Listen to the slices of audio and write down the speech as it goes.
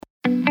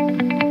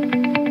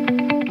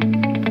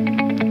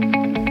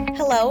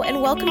Hello,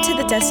 and welcome to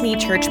the Destiny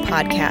Church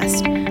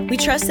podcast. We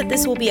trust that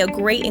this will be a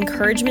great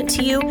encouragement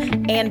to you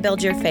and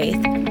build your faith.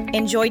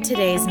 Enjoy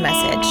today's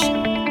message.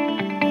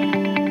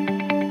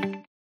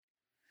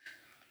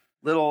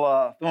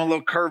 Throwing a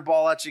little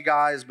curveball at you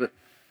guys, but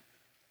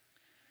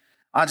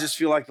I just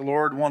feel like the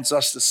Lord wants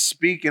us to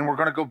speak, and we're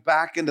going to go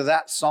back into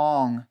that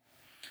song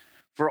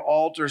for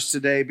altars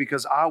today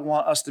because I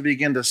want us to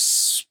begin to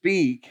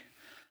speak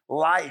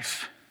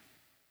life.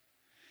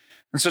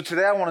 And so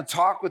today I want to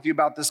talk with you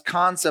about this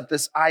concept,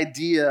 this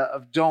idea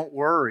of don't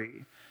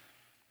worry.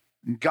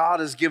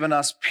 God has given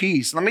us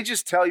peace. Let me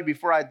just tell you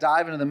before I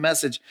dive into the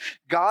message,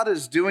 God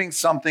is doing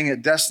something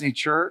at Destiny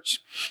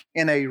Church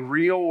in a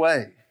real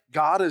way.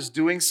 God is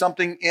doing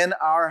something in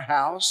our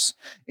house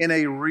in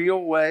a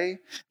real way.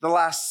 The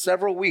last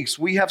several weeks,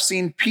 we have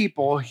seen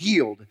people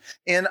healed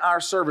in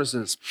our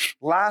services.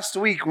 Last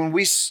week, when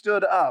we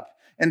stood up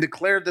and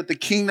declared that the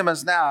kingdom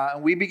is now,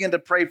 and we began to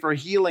pray for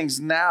healings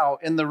now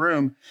in the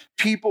room,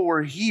 people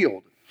were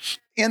healed.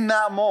 In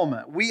that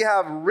moment, we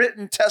have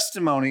written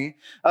testimony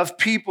of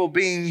people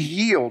being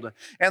healed.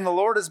 And the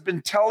Lord has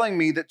been telling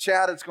me that,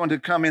 Chad, it's going to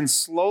come in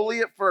slowly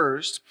at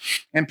first,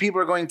 and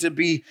people are going to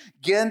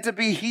begin to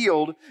be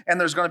healed,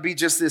 and there's going to be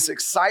just this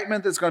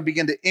excitement that's going to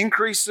begin to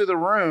increase through the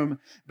room.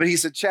 But he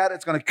said, Chad,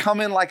 it's going to come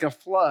in like a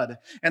flood,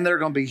 and there are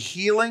going to be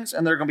healings,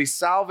 and there are going to be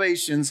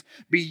salvations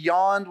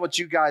beyond what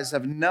you guys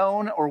have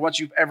known or what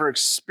you've ever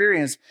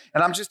experienced.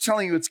 And I'm just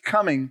telling you, it's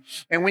coming,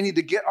 and we need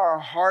to get our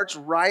hearts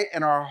right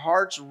and our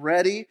hearts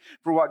ready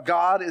for what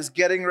God is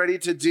getting ready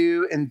to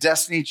do in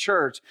Destiny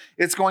Church.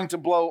 It's going to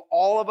blow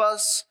all of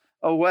us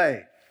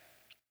away.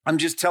 I'm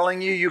just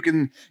telling you, you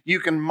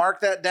can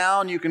mark that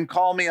down. You can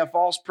call me a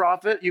false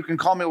prophet. You can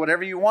call me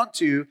whatever you want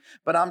to,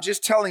 but I'm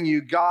just telling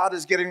you, God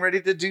is getting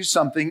ready to do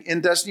something in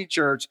Destiny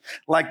Church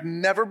like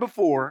never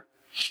before.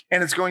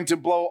 And it's going to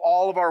blow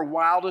all of our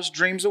wildest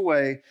dreams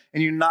away.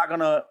 And you're not going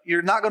to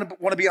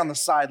want to be on the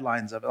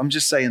sidelines of it. I'm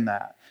just saying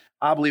that.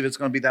 I believe it's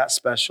going to be that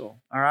special.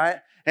 All right.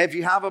 If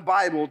you have a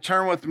Bible,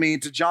 turn with me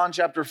to John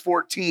chapter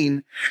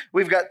 14.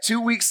 We've got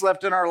 2 weeks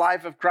left in our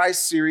Life of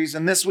Christ series,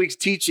 and this week's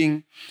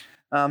teaching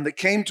that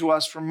came to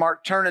us from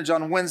Mark Turnage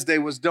on Wednesday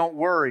was don't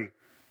worry.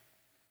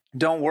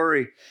 Don't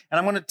worry. And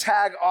I'm going to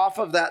tag off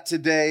of that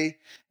today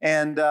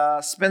and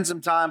spend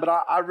some time, but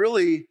I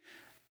really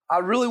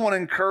want to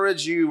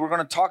encourage you. We're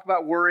going to talk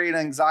about worry and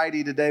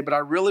anxiety today, but I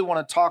really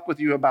want to talk with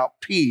you about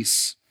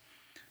peace.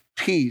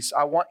 Peace.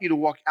 I want you to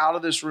walk out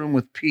of this room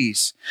with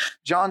peace.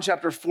 John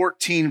chapter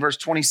 14, verse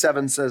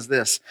 27 says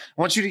this.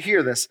 I want you to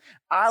hear this.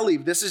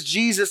 This is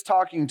Jesus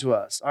talking to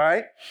us, all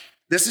right?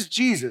 This is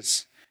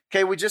Jesus.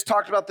 Okay, we just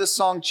talked about this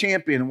song,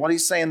 Champion, and what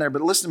he's saying there,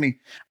 but listen to me.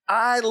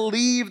 I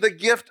leave the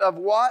gift of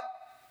what?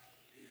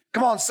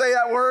 Come on, say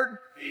that word.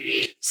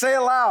 Peace. Say it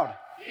loud.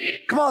 Peace.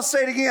 Come on, say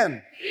it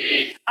again.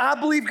 Peace. I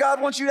believe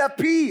God wants you to have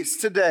peace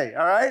today,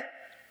 all right?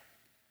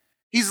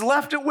 He's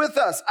left it with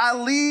us. I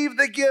leave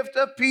the gift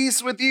of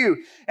peace with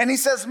you. And he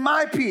says,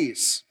 my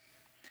peace.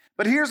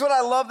 But here's what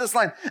I love this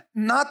line.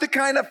 Not the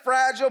kind of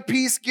fragile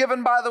peace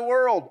given by the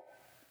world.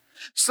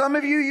 Some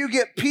of you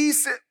get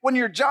peace when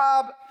your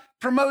job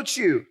promotes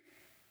you.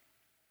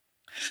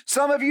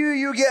 Some of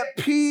you get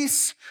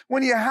peace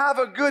when you have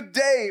a good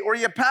day or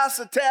you pass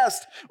a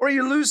test or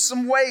you lose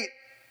some weight.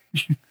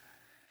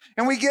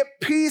 And we get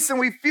peace and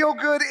we feel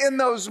good in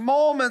those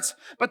moments,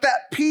 but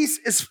that peace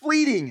is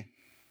fleeting.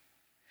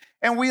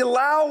 And we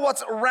allow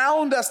what's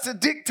around us to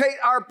dictate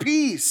our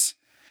peace.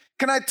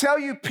 Can I tell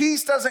you,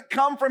 peace doesn't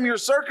come from your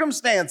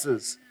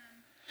circumstances.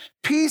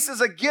 Peace is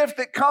a gift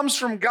that comes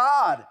from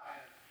God.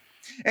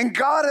 And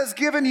God has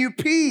given you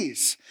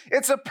peace.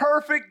 It's a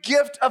perfect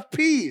gift of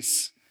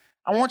peace.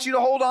 I want you to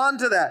hold on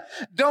to that.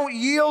 Don't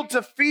yield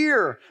to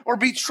fear or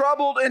be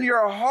troubled in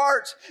your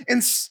heart.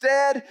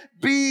 Instead,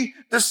 be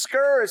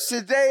discouraged.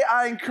 Today,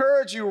 I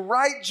encourage you,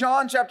 write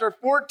John chapter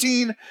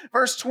 14,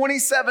 verse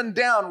 27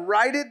 down.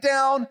 Write it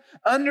down,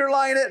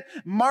 underline it,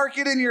 mark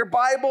it in your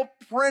Bible,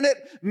 print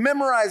it,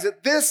 memorize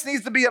it. This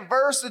needs to be a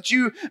verse that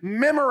you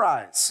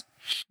memorize.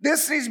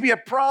 This needs to be a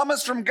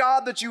promise from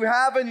God that you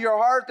have in your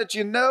heart, that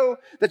you know,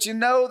 that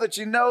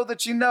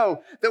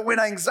when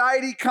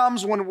anxiety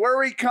comes, when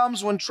worry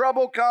comes, when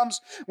trouble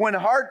comes, when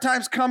hard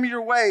times come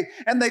your way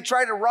and they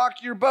try to rock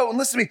your boat. And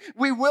listen to me,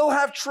 we will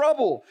have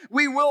trouble.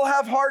 We will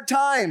have hard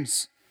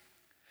times.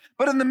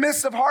 But in the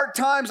midst of hard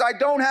times, I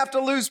don't have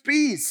to lose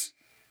peace.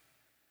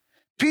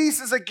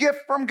 Peace is a gift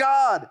from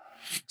God.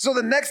 So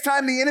the next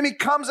time the enemy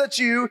comes at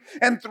you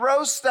and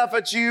throws stuff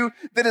at you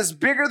that is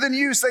bigger than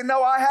you, say,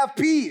 no, I have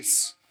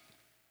peace.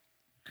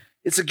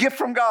 It's a gift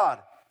from God.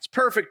 It's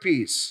perfect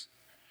peace.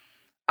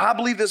 I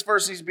believe this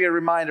verse needs to be a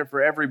reminder for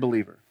every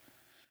believer.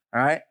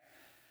 All right?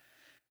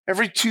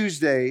 Every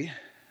Tuesday,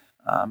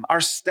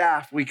 our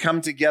staff, we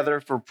come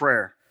together for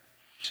prayer.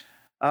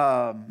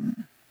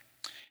 And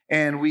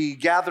we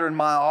gather in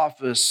my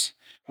office.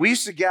 We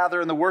used to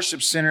gather in the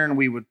worship center and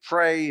we would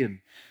pray and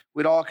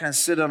we'd all kind of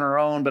sit on our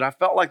own, but I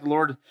felt like the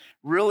Lord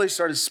really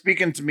started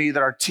speaking to me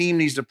that our team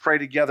needs to pray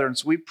together. And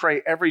so we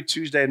pray every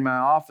Tuesday in my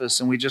office,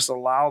 and we just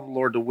allow the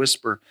Lord to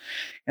whisper.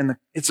 And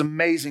it's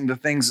amazing the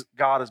things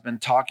God has been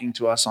talking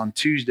to us on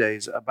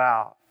Tuesdays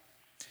about.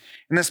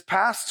 And this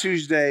past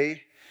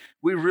Tuesday,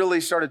 we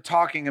really started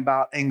talking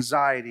about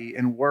anxiety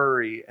and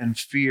worry and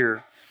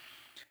fear.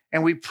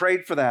 And we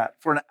prayed for that.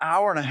 For an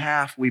hour and a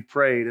half, we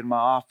prayed in my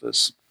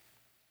office.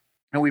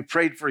 And we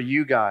prayed for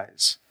you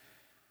guys.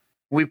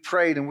 We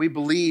prayed and we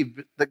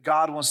believe that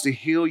God wants to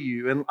heal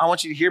you. And I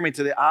want you to hear me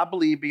today. I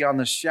believe beyond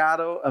the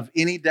shadow of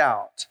any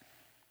doubt,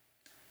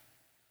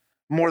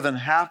 more than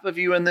half of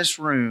you in this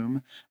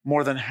room,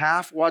 more than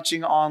half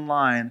watching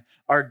online,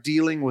 are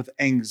dealing with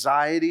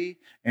anxiety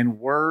and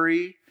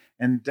worry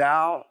and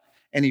doubt,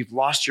 and you've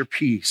lost your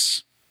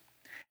peace.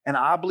 And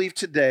I believe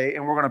today,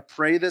 and we're going to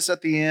pray this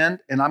at the end,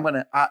 and I'm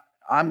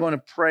going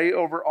to pray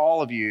over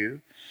all of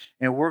you.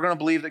 And we're going to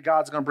believe that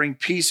God's going to bring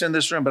peace in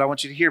this room. But I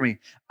want you to hear me.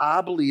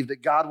 I believe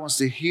that God wants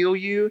to heal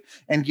you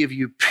and give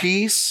you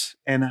peace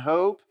and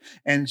hope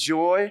and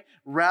joy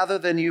rather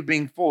than you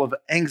being full of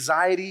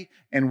anxiety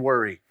and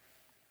worry.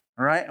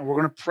 All right? And we're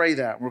going to pray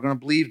that. We're going to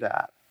believe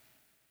that.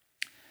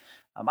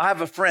 I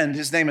have a friend.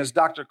 His name is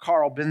Dr.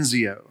 Carl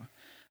Benzio.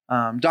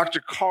 Dr.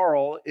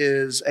 Carl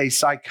is a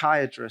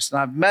psychiatrist. And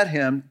I've met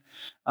him.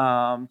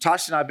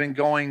 Tasha and I have been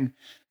going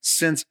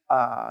since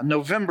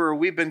November.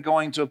 We've been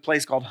going to a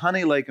place called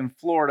Honey Lake in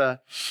Florida,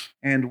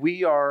 and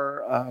we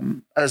are,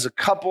 as a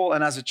couple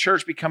and as a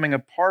church, becoming a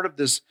part of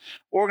this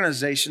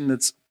organization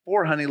that's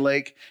for Honey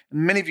Lake. And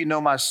many of you know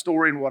my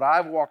story and what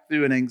I've walked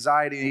through in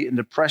anxiety and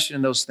depression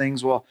and those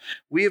things. Well,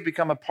 we have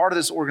become a part of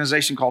this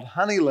organization called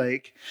Honey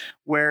Lake,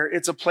 where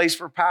it's a place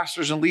for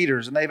pastors and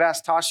leaders. And they've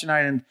asked Tasha and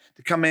I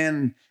to come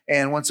in,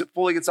 and once it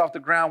fully gets off the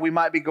ground, we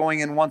might be going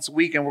in once a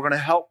week, and we're going to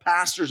help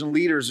pastors and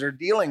leaders that are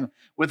dealing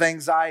with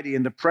anxiety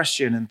and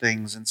depression and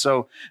things. And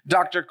so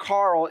Dr.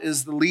 Carl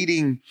is the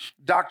leading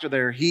doctor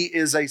there. He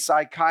is a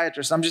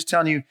psychiatrist. I'm just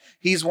telling you,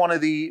 he's one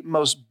of the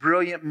most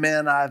brilliant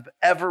men I've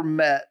ever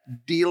met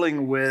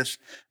dealing with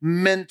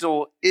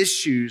mental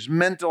issues,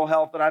 mental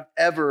health that I've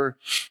ever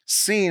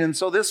seen. And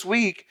so this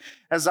week,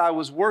 as I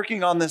was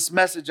working on this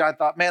message, I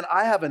thought, man,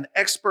 I have an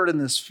expert in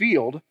this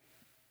field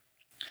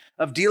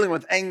of dealing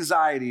with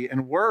anxiety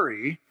and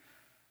worry.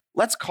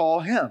 Let's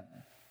call him.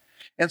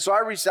 And so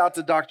I reached out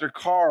to Dr.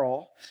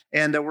 Carl,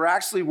 and we're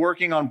actually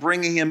working on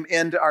bringing him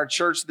into our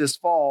church this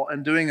fall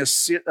and doing a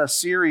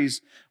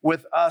series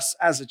with us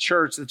as a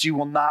church that you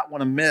will not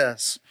want to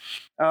miss.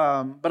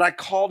 But I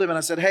called him and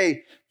I said,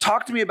 hey,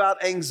 talk to me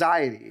about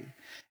anxiety.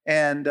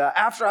 And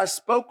after I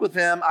spoke with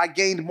him, I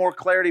gained more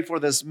clarity for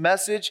this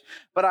message,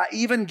 but I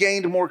even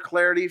gained more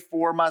clarity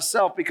for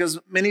myself because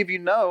many of you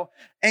know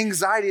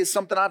anxiety is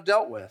something I've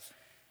dealt with.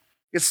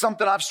 It's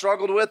something I've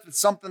struggled with. It's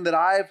something that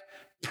I've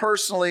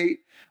personally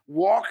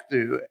walked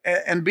through.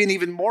 And being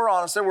even more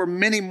honest, there were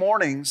many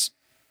mornings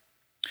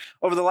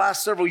over the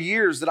last several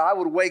years that I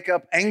would wake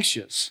up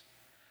anxious.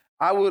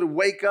 I would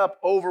wake up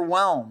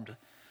overwhelmed.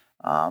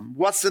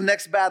 What's the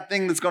next bad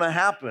thing that's going to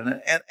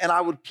happen? And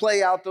I would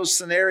play out those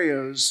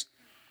scenarios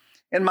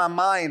in my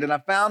mind. And I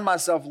found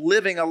myself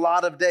living a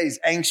lot of days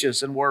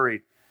anxious and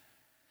worried.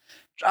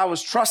 I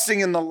was trusting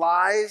in the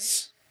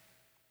lies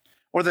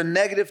or the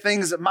negative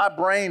things that my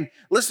brain,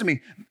 listen to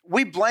me,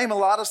 we blame a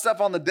lot of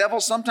stuff on the devil.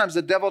 Sometimes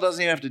the devil doesn't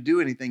even have to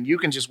do anything. You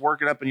can just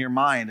work it up in your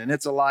mind, and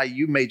it's a lie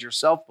you made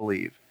yourself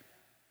believe.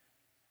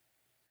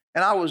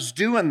 And I was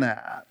doing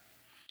that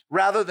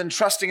rather than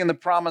trusting in the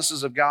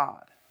promises of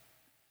God.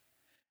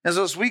 And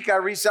so this week I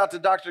reached out to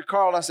Dr.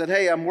 Carl and I said,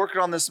 hey, I'm working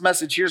on this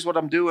message. Here's what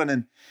I'm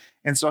doing.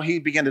 And so he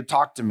began to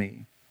talk to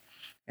me.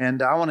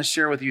 And I want to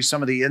share with you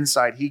some of the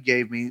insight he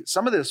gave me.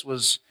 Some of this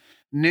was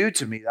new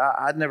to me.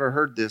 I'd never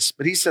heard this,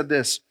 but he said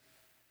this.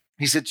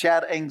 He said,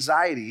 Chad,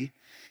 anxiety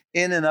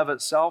in and of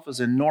itself is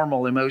a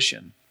normal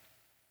emotion.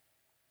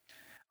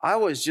 I've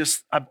always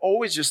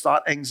just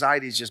thought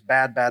anxiety is just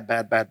bad.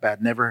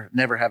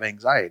 Never have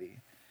anxiety.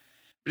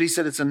 But he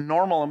said it's a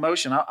normal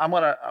emotion. I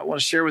want to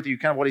share with you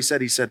kind of what he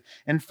said. He said,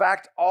 in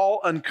fact,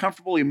 all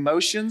uncomfortable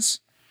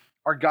emotions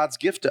are God's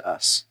gift to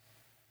us.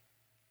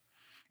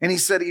 And he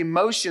said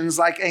emotions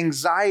like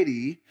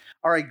anxiety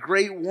are a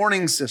great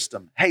warning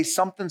system. Hey,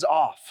 something's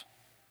off.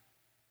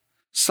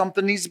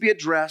 Something needs to be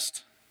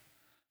addressed.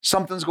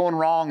 Something's going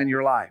wrong in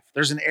your life.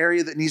 There's an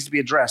area that needs to be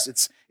addressed.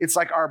 It's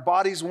like our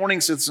body's warning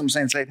system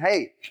saying,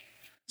 hey,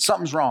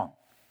 something's wrong.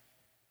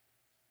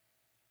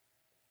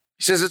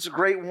 He says it's a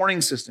great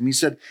warning system. He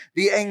said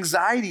the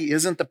anxiety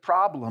isn't the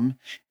problem.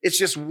 It's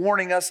just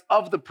warning us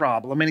of the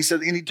problem. And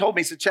he told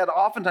me, Chad,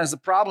 oftentimes the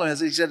problem is,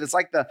 he said, it's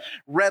like the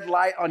red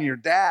light on your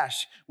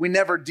dash. We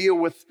never deal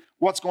with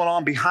what's going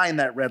on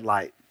behind that red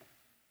light.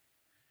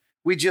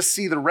 We just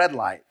see the red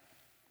light.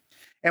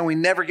 And we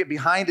never get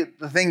behind it.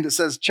 The thing that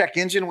says check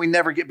engine, we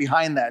never get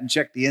behind that and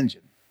check the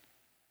engine.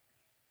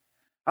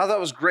 I thought that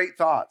was great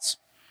thoughts.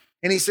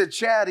 And he said,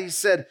 Chad,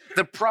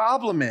 the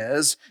problem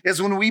is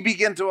when we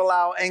begin to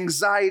allow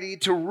anxiety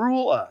to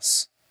rule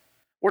us.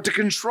 or to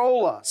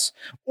control us.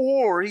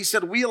 Or he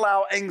said, we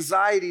allow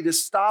anxiety to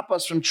stop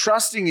us from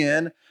trusting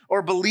in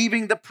or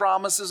believing the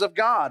promises of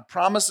God.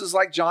 Promises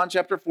like John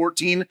chapter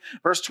 14,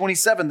 verse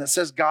 27 that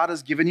says, God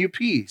has given you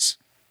peace.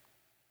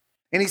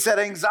 And he said,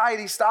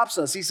 anxiety stops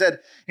us. He said,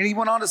 and he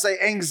went on to say,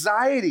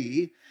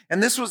 anxiety,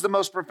 and this was the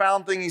most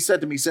profound thing he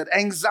said to me. He said,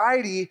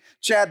 anxiety,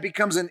 Chad,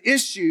 becomes an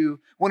issue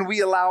when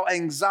we allow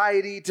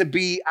anxiety to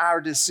be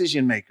our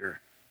decision maker.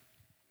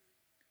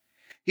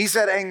 He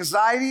said,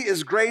 anxiety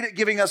is great at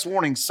giving us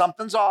warnings.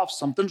 Something's off,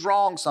 something's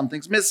wrong,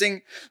 something's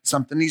missing,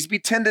 something needs to be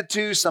tended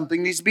to,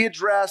 something needs to be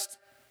addressed.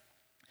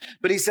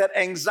 But he said,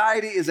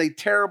 anxiety is a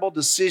terrible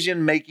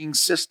decision-making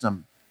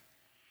system.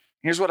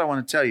 Here's what I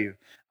want to tell you.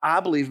 I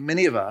believe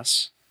many of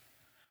us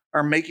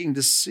are making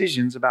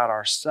decisions about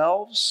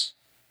ourselves,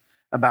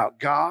 about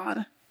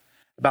God,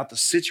 about the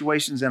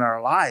situations in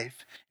our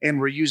life, and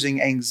we're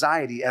using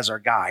anxiety as our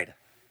guide.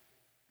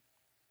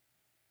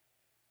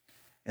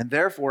 And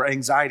therefore,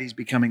 anxiety is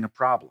becoming a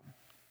problem.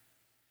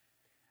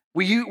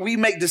 We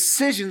make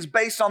decisions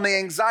based on the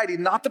anxiety,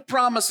 not the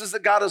promises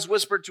that God has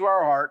whispered to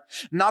our heart,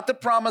 not the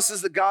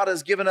promises that God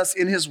has given us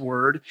in his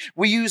word.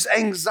 We use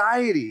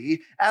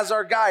anxiety as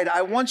our guide.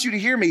 I want you to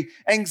hear me.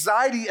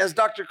 Anxiety, as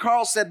Dr.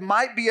 Carl said,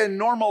 might be a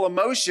normal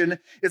emotion.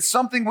 It's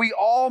something we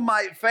all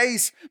might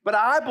face. But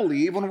I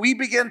believe when we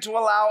begin to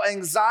allow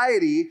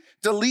anxiety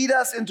to lead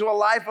us into a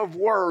life of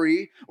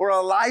worry or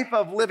a life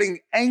of living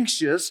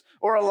anxious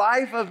or a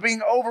life of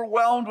being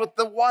overwhelmed with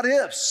the what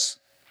ifs,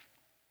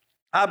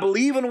 I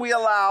believe when we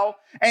allow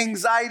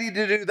anxiety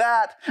to do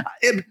that,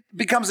 it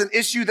becomes an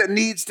issue that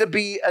needs to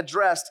be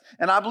addressed.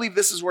 And I believe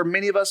this is where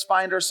many of us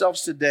find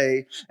ourselves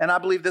today. And I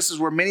believe this is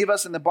where many of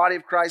us in the body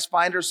of Christ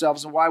find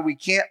ourselves, and why we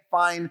can't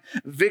find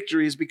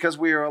victory is because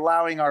we are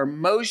allowing our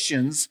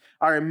emotions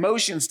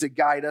to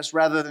guide us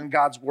rather than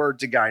God's word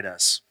to guide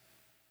us.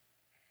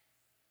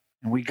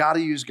 And we got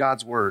to use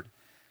God's word.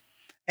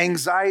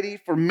 Anxiety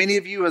for many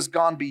of you has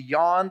gone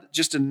beyond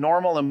just a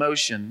normal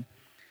emotion.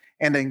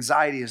 And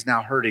anxiety is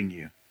now hurting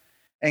you.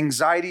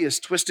 Anxiety has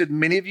twisted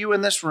many of you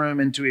in this room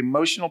into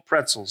emotional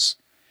pretzels.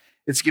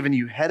 It's given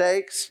you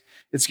headaches.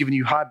 It's given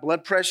you high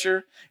blood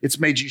pressure. It's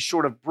made you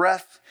short of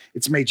breath.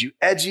 It's made you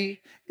edgy.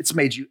 It's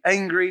made you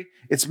angry.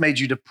 It's made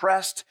you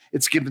depressed.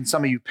 It's given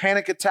some of you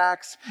panic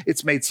attacks.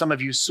 It's made some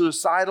of you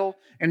suicidal.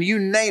 And you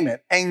name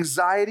it.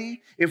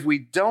 Anxiety, if we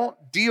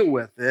don't deal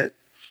with it,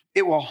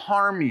 it will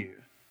harm you.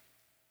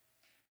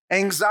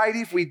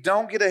 Anxiety, if we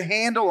don't get a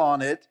handle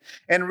on it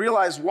and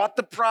realize what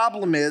the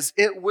problem is,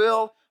 it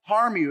will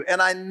harm you.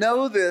 And I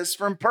know this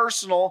from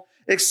personal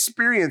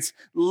experience.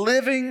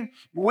 Living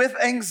with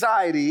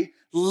anxiety,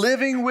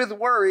 living with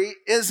worry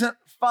isn't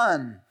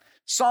fun.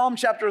 Psalm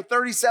chapter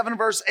 37,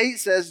 verse 8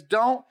 says,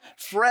 don't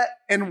fret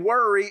and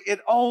worry.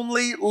 It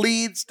only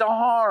leads to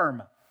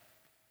harm.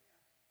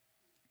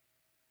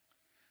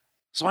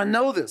 So I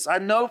know this. I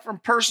know from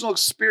personal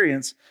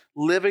experience,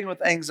 living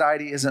with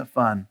anxiety isn't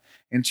fun.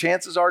 And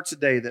chances are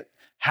today that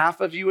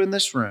half of you in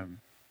this room,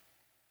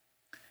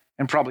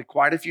 and probably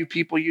quite a few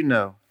people you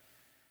know,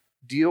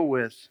 deal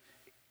with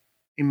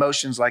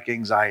emotions like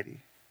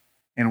anxiety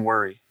and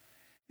worry.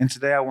 And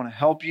today I want to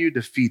help you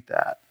defeat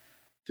that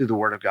through the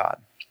word of God.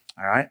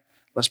 All right,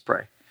 let's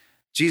pray.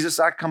 Jesus,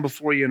 I come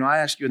before you and I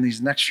ask you in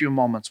these next few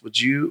moments, would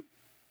you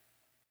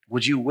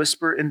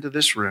whisper into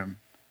this room?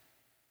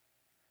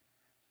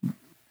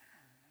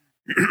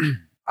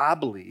 I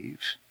believe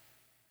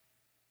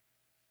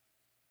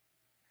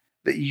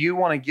that you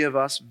want to give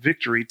us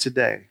victory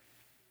today.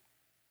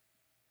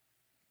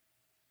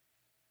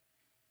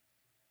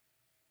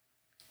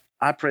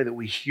 I pray that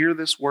we hear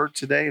this word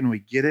today and we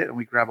get it and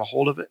we grab a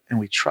hold of it and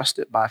we trust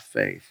it by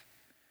faith.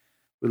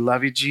 We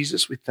love you,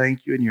 Jesus. We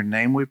thank you. In your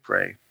name we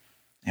pray.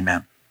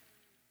 Amen.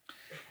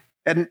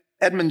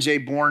 Edmund J.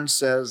 Bourne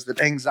says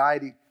that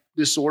anxiety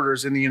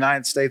disorders in the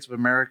United States of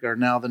America are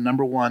now the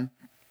number one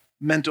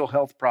mental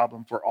health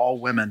problem for all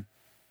women,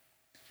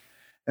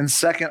 and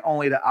second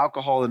only to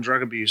alcohol and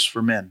drug abuse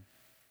for men.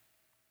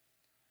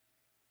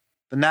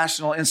 The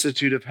National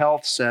Institute of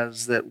Health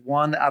says that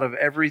 1 out of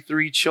every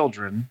 3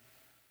 children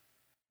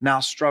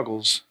now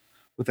struggles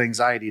with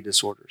anxiety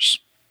disorders.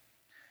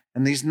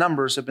 And these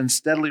numbers have been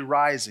steadily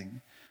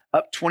rising,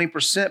 up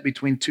 20%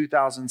 between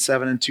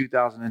 2007 and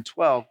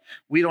 2012.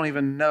 We don't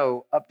even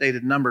know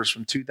updated numbers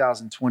from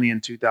 2020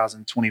 and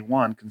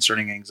 2021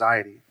 concerning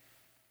anxiety.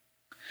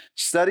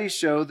 Studies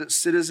show that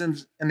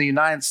citizens in the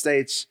United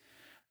States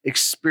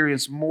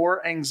experience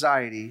more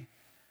anxiety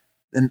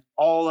than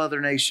all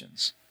other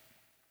nations.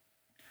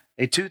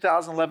 A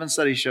 2011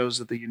 study shows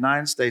that the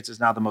United States is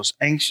now the most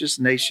anxious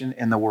nation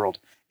in the world.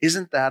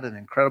 Isn't that an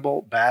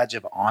incredible badge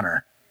of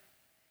honor?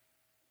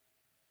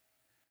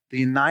 The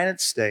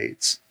United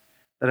States,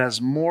 that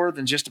has more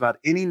than just about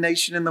any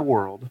nation in the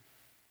world,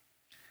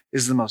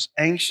 is the most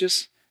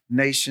anxious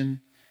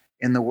nation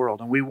in the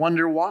world. And we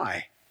wonder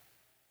why.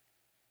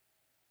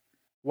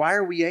 Why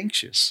are we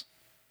anxious?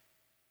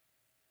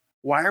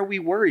 Why are we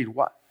worried?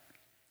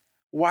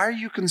 Why are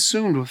you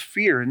consumed with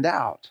fear and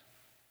doubt?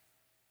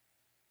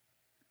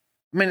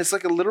 I mean, it's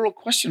like a literal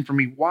question for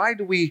me. Why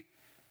do we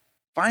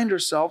find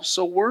ourselves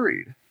so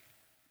worried.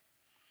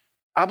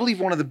 I believe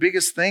one of the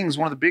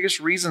biggest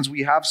reasons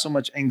we have so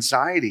much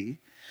anxiety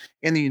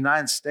in the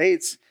United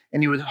States,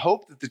 and you would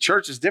hope that the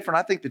church is different.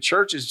 I think the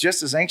church is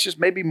just as anxious,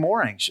 maybe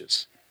more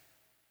anxious.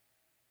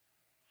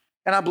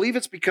 And I believe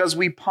it's because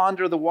we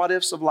ponder the what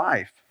ifs of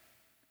life.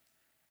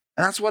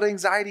 And that's what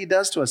anxiety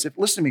does to us.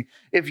 Listen to me,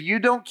 if you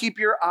don't keep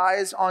your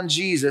eyes on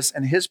Jesus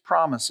and his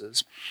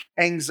promises,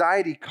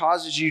 anxiety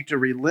causes you to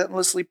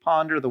relentlessly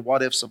ponder the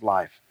what ifs of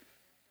life.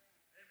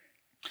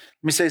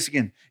 Let me say this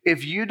again.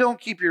 If you don't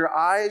keep your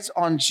eyes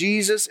on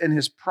Jesus and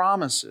his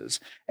promises,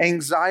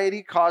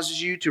 anxiety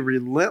causes you to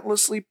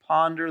relentlessly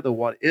ponder the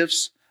what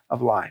ifs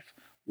of life.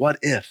 What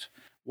if?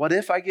 What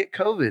if I get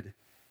COVID?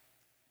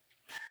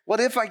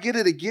 What if I get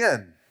it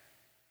again?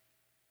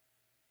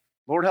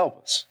 Lord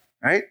help us,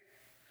 right?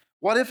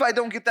 What if I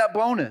don't get that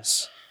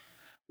bonus?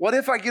 What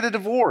if I get a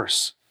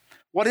divorce?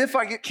 What if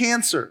I get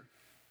cancer?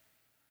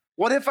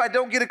 What if I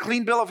don't get a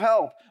clean bill of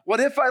health? What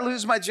if I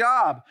lose my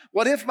job?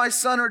 What if my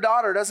son or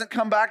daughter doesn't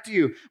come back to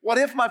you? What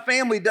if my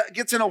family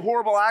gets in a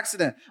horrible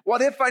accident?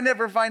 What if I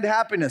never find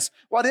happiness?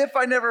 What if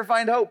I never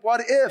find hope?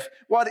 What if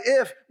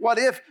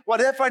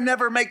I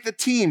never make the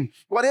team?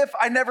 What if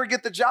I never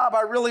get the job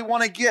I really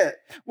want to get?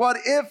 What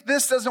if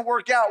this doesn't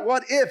work out?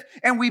 What if?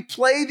 And we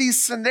play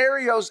these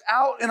scenarios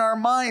out in our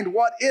mind.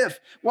 What if?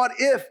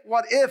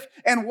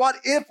 And what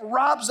if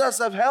robs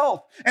us of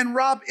health? And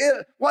what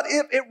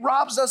if it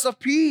robs us of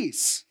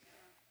peace?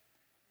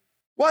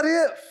 What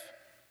if?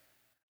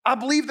 I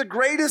believe the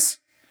greatest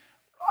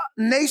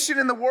nation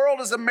in the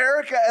world is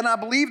America, and I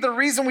believe the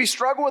reason we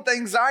struggle with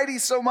anxiety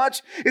so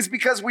much is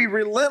because we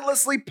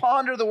relentlessly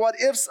ponder the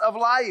what ifs of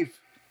life.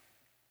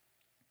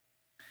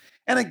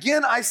 And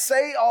again, I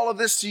say all of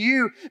this to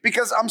you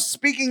because I'm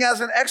speaking as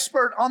an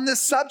expert on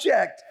this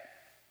subject.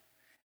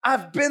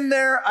 I've been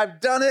there, I've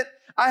done it.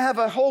 I have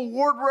a whole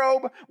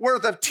wardrobe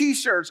worth of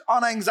t-shirts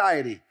on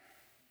anxiety.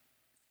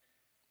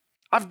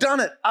 I've done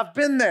it, I've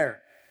been there.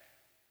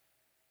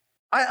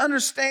 I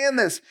understand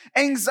this.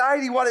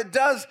 Anxiety, what it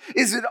does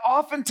is it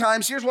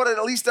oftentimes, here's what it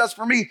at least does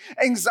for me.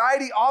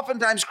 Anxiety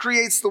oftentimes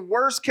creates the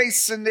worst case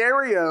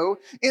scenario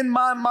in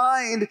my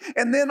mind,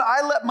 and then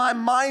I let my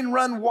mind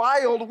run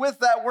wild with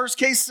that worst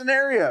case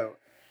scenario.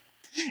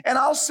 And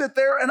I'll sit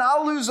there and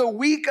I'll lose a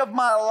week of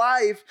my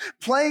life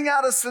playing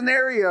out a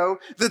scenario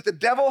that the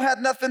devil had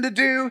nothing to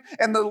do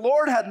and the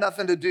Lord had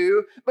nothing to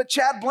do, but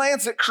Chad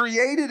Blanchett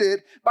created it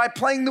by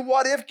playing the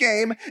what if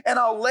game. And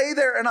I'll lay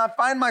there and I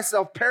find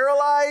myself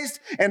paralyzed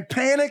and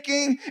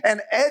panicking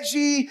and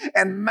edgy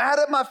and mad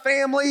at my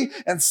family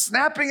and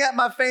snapping at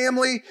my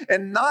family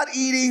and not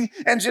eating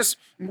and just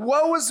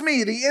woe is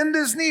me. The end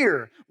is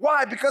near.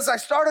 Why? Because I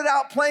started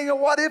out playing a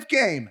what if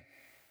game.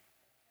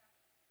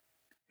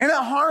 And it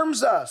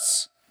harms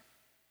us.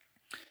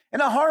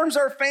 And it harms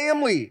our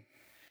family.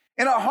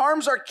 And it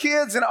harms our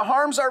kids. And it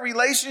harms our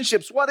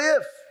relationships. What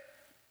if?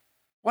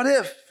 What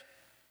if?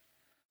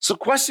 So the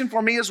question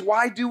for me is,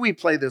 why do we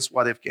play this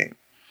what if game?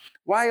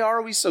 Why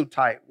are we so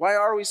tight? Why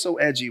are we so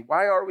edgy?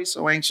 Why are we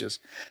so anxious?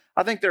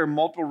 I think there are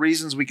multiple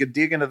reasons. We could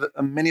dig into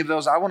many of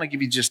those. I want to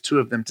give you just two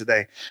of them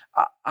today.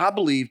 I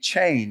believe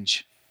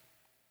change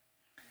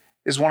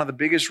is one of the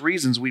biggest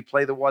reasons we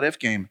play the what if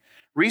game.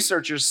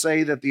 Researchers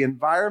say that the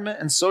environment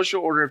and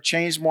social order have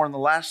changed more in the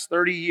last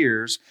 30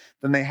 years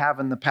than they have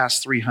in the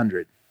past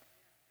 300.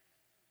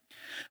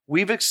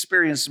 We've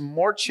experienced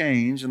more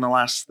change in the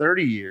last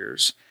 30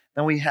 years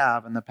than we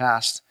have in the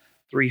past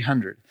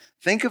 300.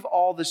 Think of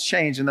all this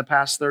change in the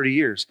past 30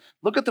 years.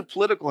 Look at the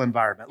political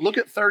environment. Look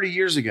at 30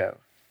 years ago.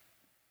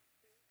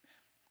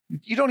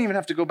 You don't even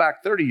have to go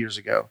back 30 years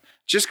ago.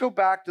 Just go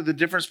back to the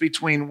difference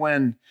between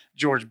when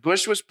George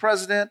Bush was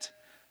president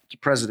to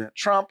President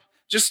Trump.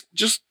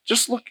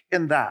 Just look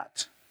in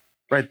that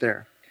right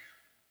there.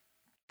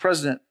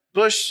 President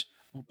Bush,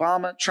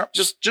 Obama, Trump,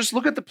 just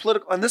look at the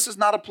political, and this is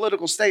not a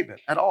political statement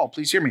at all.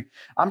 Please hear me.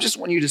 I'm just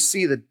wanting you to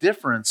see the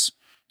difference.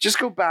 Just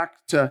go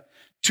back to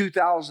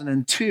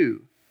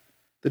 2002,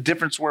 the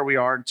difference where we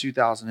are in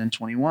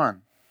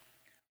 2021.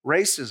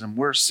 Racism,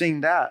 we're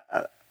seeing that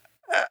at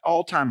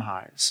all-time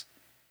highs.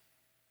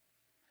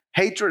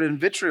 Hatred and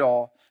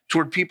vitriol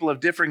toward people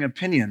of differing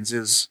opinions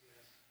is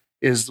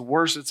the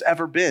worst it's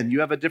ever been.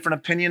 You have a different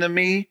opinion of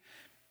me,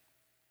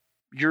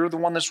 you're the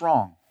one that's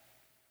wrong.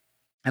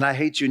 And I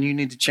hate you and you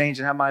need to change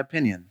and have my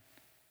opinion.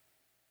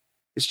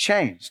 It's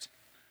changed.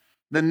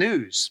 The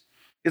news,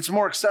 it's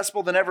more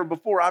accessible than ever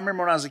before. I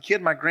remember when I was a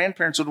kid, my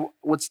grandparents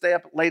would stay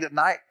up late at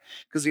night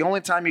because the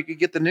only time you could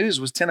get the news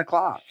was 10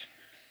 o'clock.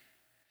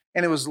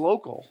 And it was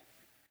local.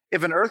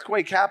 If an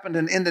earthquake happened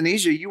in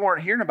Indonesia, you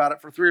weren't hearing about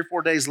it for 3 or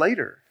 4 days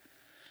later.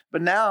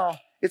 But now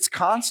it's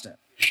constant.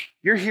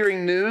 You're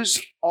hearing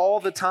news all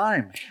the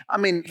time. I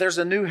mean, there's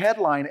a new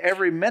headline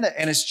every minute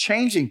and it's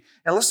changing.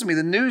 And listen to me,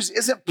 the news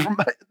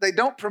they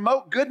don't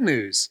promote good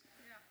news.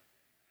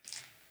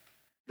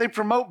 They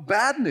promote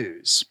bad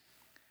news.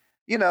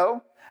 You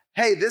know,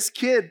 hey, this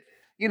kid,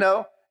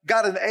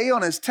 got an A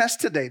on his test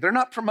today. They're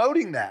not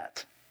promoting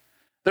that.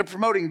 They're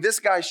promoting this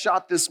guy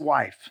shot this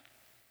wife.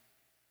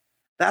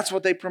 That's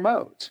what they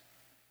promote.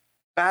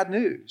 bad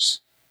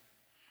news.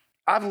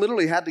 I've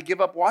literally had to give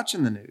up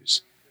watching the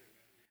news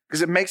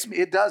because it makes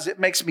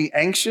me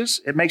anxious.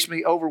 It makes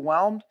me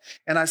overwhelmed.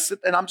 And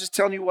I'm just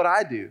telling you what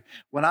I do.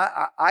 When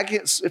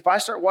if I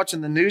start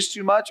watching the news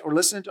too much or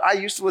I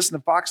used to listen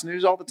to Fox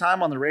News all the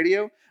time on the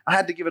radio. I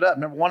had to give it up.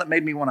 Number one, it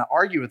made me want to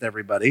argue with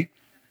everybody.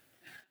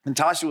 And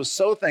Tasha was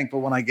so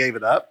thankful when I gave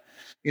it up.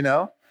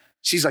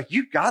 She's like,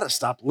 you got to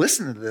stop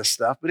listening to this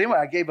stuff. But anyway,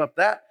 I gave up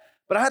that.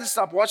 But I had to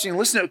stop watching and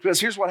listening to it because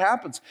here's what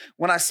happens.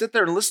 When I sit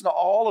there and listen to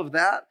all of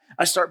that,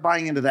 I start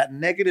buying into that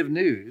negative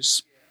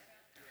news.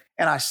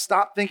 And I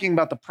stop thinking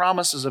about the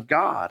promises of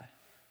God.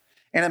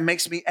 And it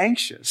makes me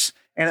anxious.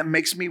 And it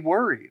makes me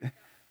worried.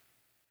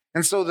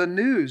 And so the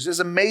news is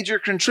a major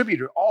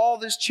contributor. All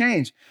this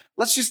change.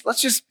 Let's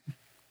just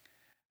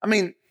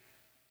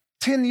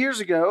 10 years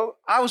ago,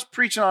 I was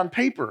preaching on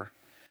paper.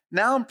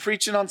 Now I'm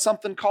preaching on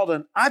something called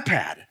an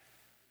iPad.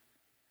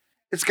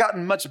 It's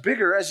gotten much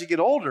bigger as you get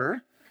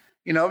older,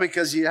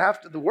 because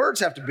the words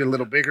have to be a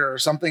little bigger or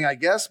something, I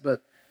guess.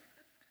 But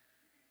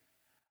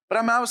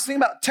I was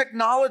thinking about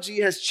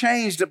technology has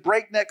changed at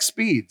breakneck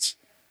speeds.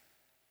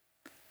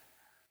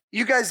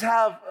 You guys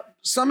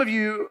some of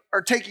you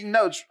are taking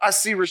notes. I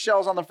see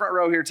Rochelle's on the front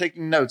row here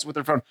taking notes with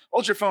her phone.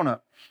 Hold your phone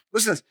up.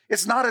 Listen,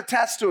 it's not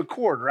attached to a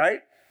cord,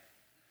 right?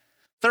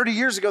 30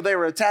 years ago, they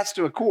were attached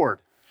to a cord.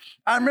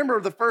 I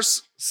remember the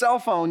first cell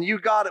phone you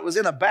got, it was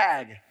in a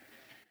bag.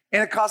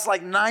 And it cost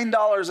like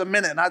 $9 a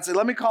minute. And I'd say,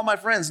 let me call my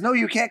friends. No,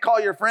 you can't call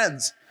your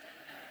friends.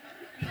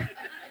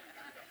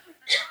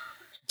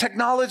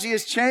 Technology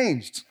has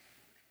changed.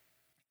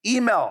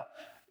 Email.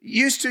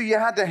 Used to, you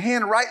had to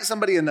handwrite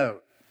somebody a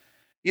note.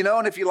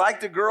 And if you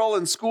liked a girl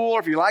in school, or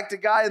if you liked a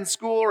guy in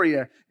school, or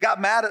you got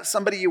mad at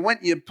somebody,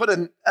 you put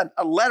a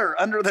letter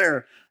under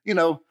their,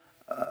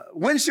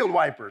 windshield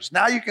wipers.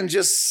 Now you can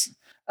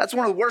that's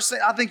one of the worst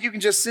things. I think you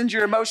can just send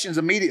your emotions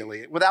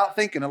immediately without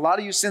thinking. A lot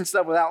of you send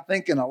stuff without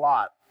thinking a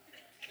lot.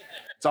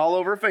 It's all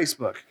over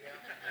Facebook.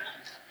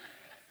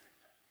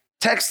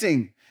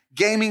 Texting,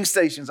 gaming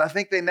stations. I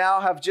think they now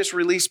have just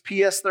released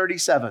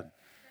PS37.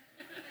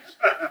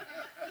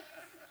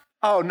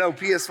 Oh, no,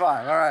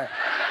 PS5. All right.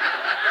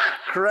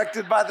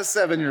 Corrected by the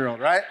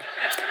 7-year-old, right?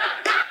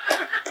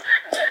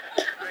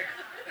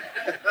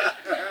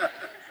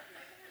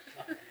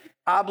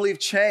 I believe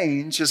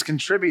change has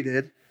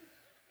contributed.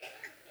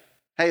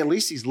 Hey, at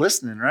least he's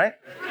listening, right?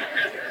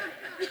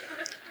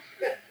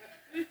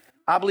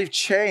 I believe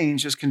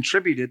change has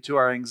contributed to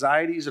our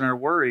anxieties and our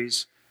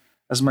worries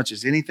as much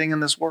as anything in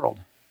this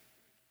world.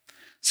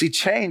 See,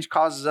 change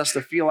causes us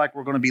to feel like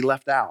we're going to be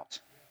left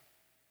out,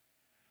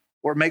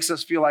 or it makes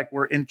us feel like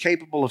we're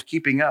incapable of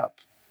keeping up.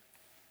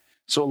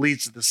 So it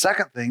leads to the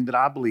second thing that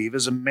I believe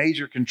is a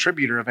major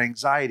contributor of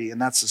anxiety,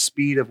 and that's the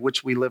speed of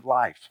which we live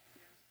life.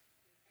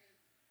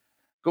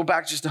 Go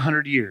back just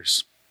 100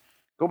 years.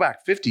 Go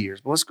back 50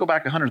 years, but let's go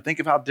back 100. Think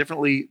of how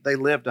differently they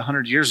lived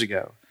 100 years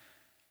ago.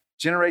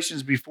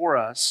 Generations before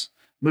us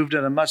moved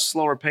at a much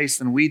slower pace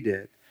than we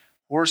did.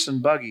 Horse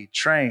and buggy,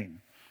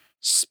 train,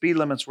 speed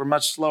limits were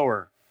much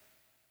slower.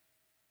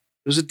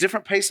 It was a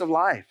different pace of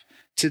life.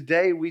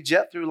 Today, we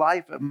jet through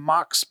life at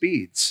Mach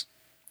speeds.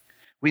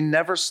 We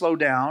never slow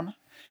down.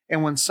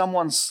 And when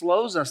someone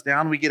slows us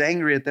down, we get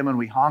angry at them and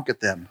we honk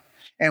at them.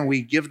 And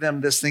we give them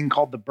this thing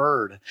called the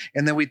bird.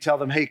 And then we tell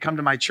them, hey, come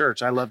to my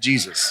church. I love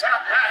Jesus.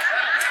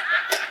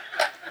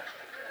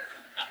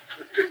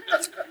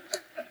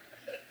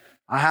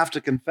 I have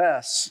to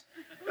confess,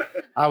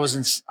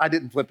 I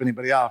didn't flip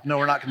anybody off. No,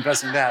 we're not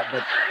confessing that.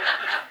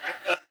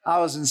 But I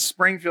was in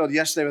Springfield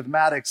yesterday with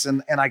Maddox,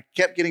 and I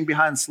kept getting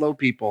behind slow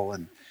people.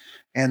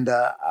 And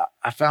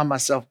I found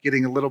myself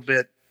getting a little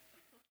bit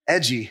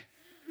edgy.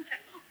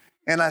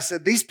 And I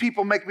said, these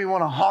people make me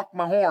want to honk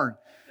my horn.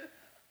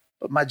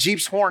 But my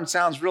Jeep's horn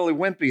sounds really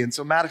wimpy. And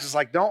so Maddox is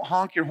like, don't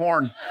honk your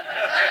horn.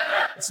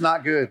 It's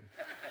not good.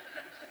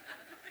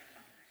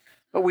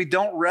 But we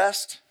don't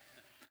rest.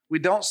 We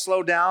don't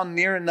slow down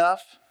near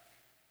enough.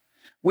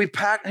 We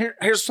pack,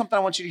 here's something I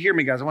want you to hear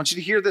me, guys. I want you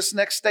to hear this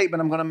next statement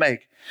I'm going to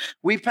make.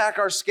 We pack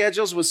our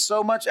schedules with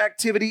so much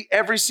activity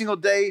every single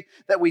day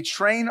that we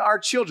train our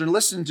children.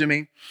 Listen to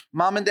me.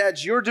 Mom and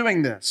dads, you're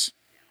doing this.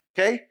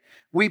 Okay?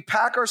 We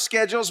pack our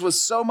schedules with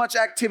so much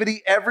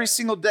activity every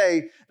single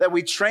day that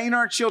we train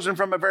our children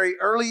from a very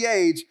early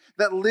age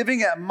that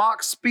living at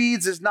Mach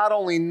speeds is not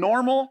only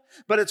normal,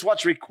 but it's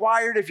what's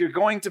required if you're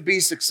going to be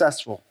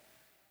successful.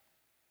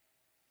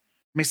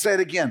 Let me say it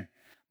again.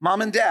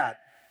 Mom and dad,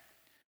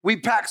 we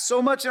pack so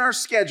much in our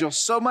schedule,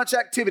 so much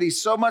activity,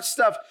 so much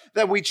stuff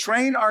that we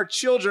train our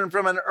children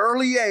from an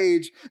early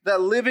age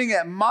that living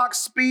at Mach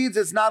speeds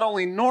is not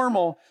only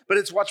normal, but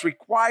it's what's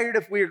required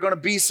if we are going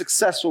to be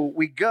successful.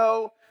 We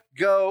go.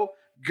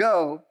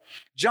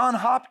 John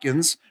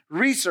Hopkins,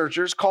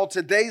 researchers call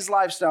today's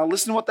lifestyle,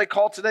 listen to what they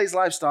call today's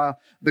lifestyle,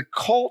 the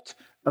cult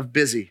of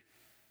busy.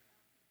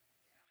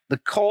 The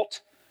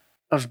cult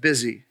of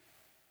busy.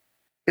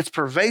 It's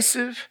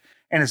pervasive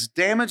and it's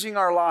damaging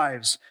our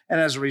lives. And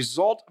as a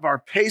result of our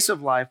pace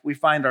of life, we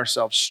find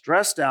ourselves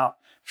stressed out,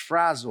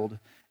 frazzled,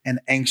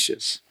 and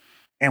anxious.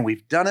 And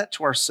we've done it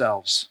to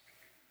ourselves.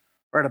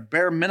 or at a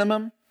bare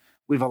minimum,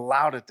 we've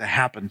allowed it to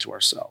happen to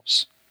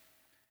ourselves.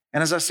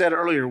 And as I said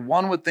earlier,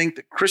 one would think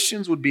that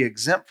Christians would be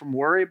exempt from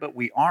worry, but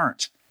we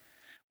aren't.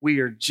 We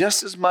are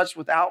just as much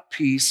without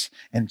peace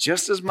and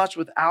just as much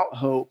without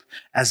hope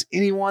as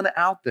anyone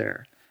out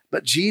there.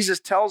 But Jesus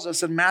tells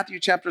us in Matthew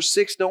chapter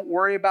 6, don't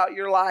worry about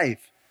your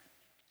life.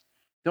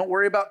 Don't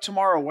worry about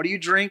tomorrow. What do you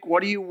drink?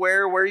 What do you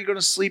wear? Where are you going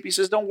to sleep? He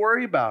says, don't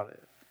worry about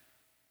it.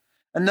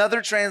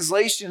 Another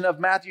translation of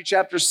Matthew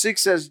chapter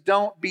 6 says,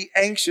 don't be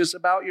anxious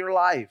about your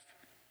life.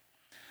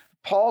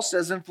 Paul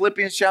says in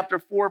Philippians chapter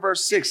 4,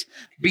 verse 6,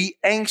 be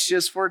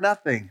anxious for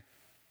nothing.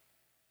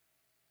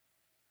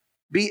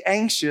 Be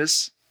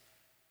anxious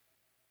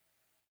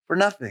for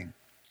nothing.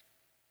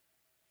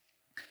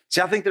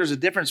 See, I think there's a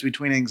difference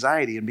between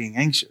anxiety and being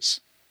anxious.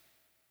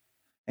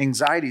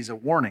 Anxiety is a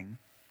warning.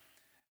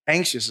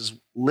 Anxious is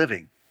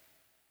living.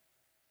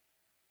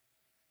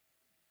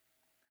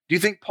 Do you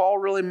think Paul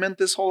really meant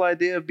this whole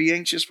idea of be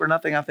anxious for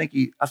nothing? I think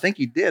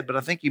he did, but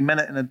I think he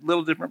meant it in a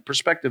little different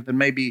perspective than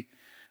maybe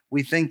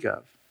we think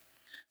of.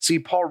 See,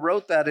 Paul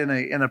wrote that in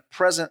a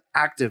present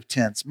active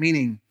tense,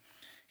 meaning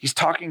he's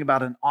talking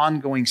about an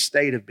ongoing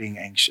state of being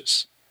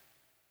anxious.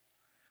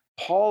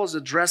 Paul is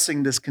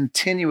addressing this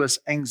continuous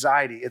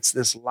anxiety. It's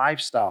this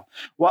lifestyle.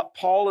 What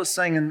Paul is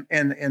saying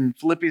in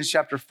Philippians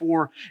chapter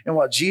 4 and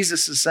what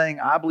Jesus is saying,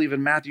 I believe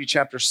in Matthew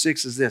chapter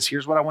 6 is this.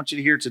 Here's what I want you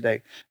to hear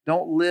today.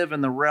 Don't live in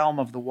the realm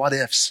of the what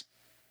ifs.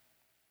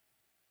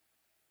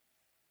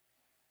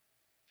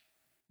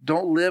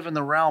 Don't live in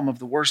the realm of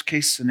the worst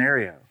case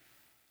scenario.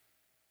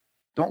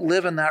 Don't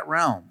live in that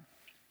realm.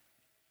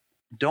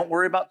 Don't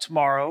worry about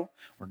tomorrow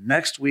or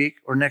next week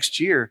or next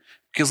year.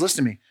 Because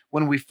listen to me,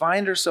 when we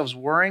find ourselves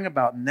worrying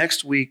about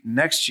next week,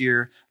 next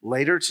year,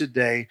 later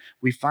today,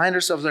 we find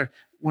ourselves there.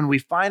 When we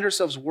find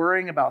ourselves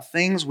worrying about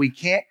things we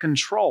can't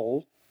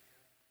control,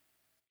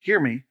 hear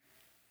me.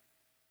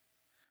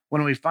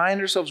 When we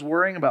find ourselves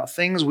worrying about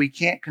things we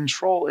can't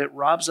control, it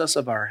robs us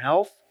of our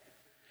health.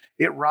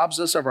 It robs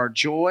us of our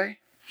joy.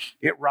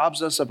 It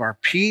robs us of our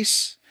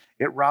peace.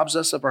 It robs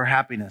us of our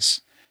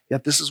happiness.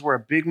 Yet this is where a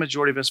big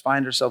majority of us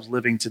find ourselves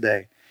living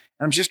today.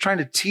 And I'm just trying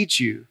to teach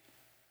you.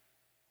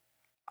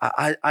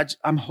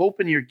 I'm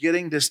hoping you're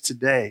getting this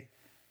today.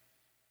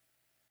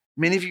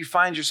 Many of you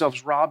find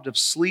yourselves robbed of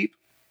sleep.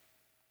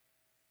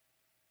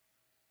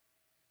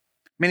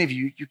 Many of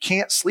you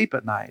can't sleep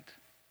at night.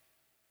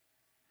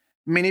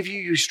 Many of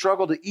you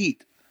struggle to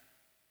eat.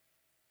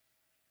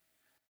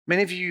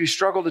 Many of you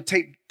struggle to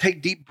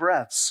take deep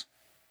breaths.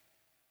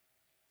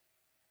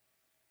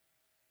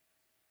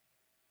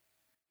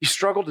 You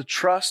struggle to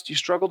trust. You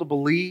struggle to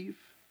believe.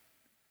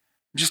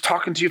 I'm just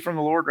talking to you from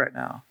the Lord right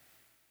now.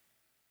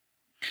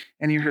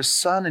 And you're his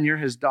son and you're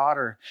his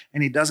daughter,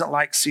 and he doesn't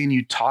like seeing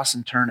you toss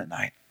and turn at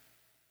night.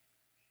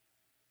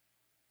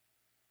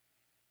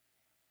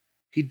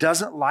 He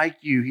doesn't like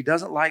you. He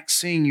doesn't like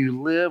seeing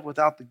you live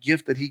without the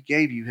gift that he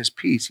gave you, his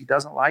peace. He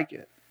doesn't like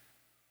it.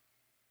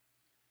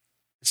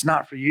 It's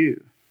not for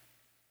you.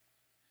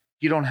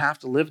 You don't have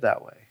to live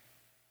that way.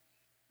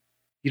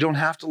 You don't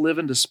have to live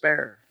in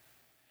despair.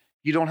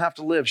 You don't have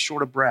to live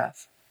short of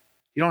breath.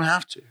 You don't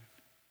have to.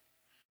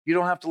 You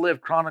don't have to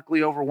live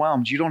chronically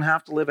overwhelmed. You don't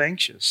have to live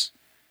anxious.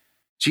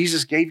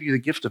 Jesus gave you the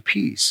gift of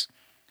peace.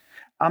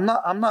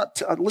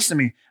 Listen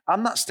to me.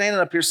 I'm not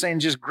standing up here saying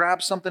just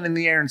grab something in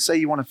the air and say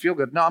you want to feel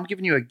good. No,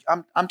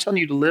 I'm telling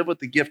you to live with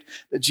the gift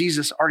that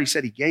Jesus already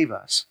said he gave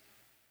us.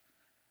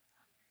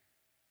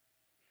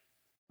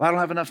 Well, I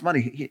don't have enough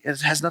money. It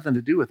has nothing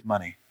to do with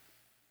money.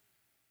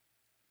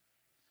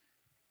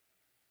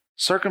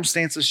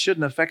 Circumstances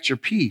shouldn't affect your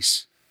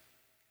peace.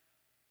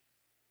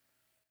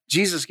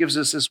 Jesus gives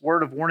us this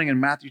word of warning in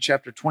Matthew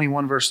chapter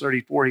 21, verse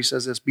 34. He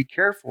says this, be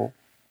careful,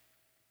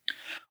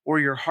 or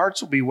your hearts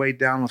will be weighed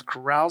down with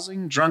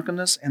carousing,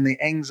 drunkenness, and the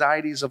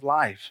anxieties of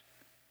life.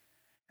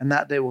 And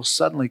that day will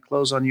suddenly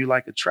close on you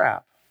like a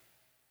trap.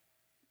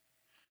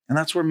 And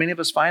that's where many of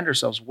us find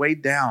ourselves,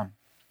 weighed down.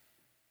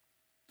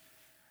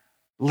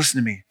 Listen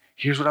to me.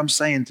 Here's what I'm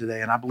saying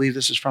today, and I believe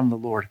this is from the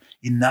Lord.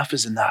 Enough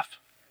is enough.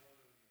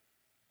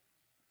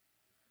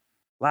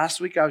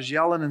 Last week I was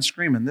yelling and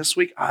screaming. This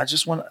week I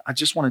just want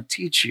to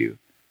teach you.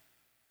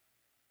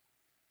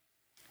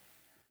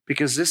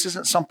 Because this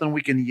isn't something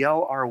we can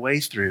yell our way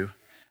through.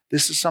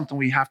 This is something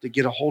we have to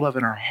get a hold of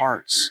in our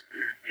hearts.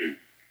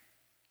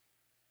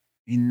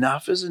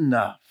 Enough is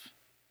enough.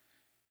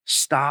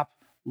 Stop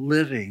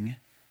living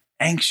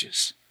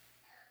anxious.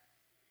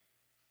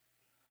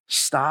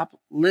 Stop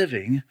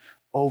living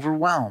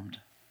overwhelmed.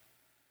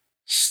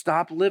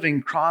 Stop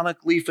living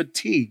chronically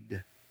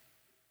fatigued.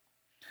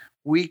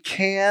 We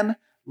can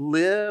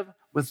live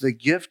with the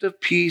gift of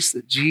peace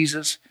that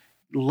Jesus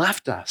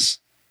left us.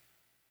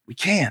 We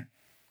can.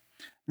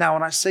 Now,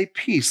 when I say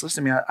peace,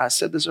 listen to me, I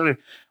said this earlier.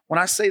 When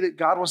I say that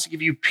God wants to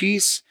give you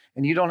peace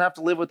and you don't have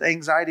to live with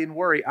anxiety and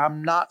worry,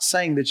 I'm not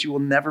saying that you will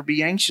never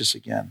be anxious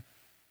again.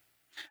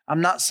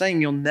 I'm not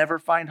saying you'll never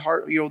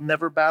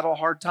battle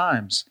hard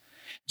times.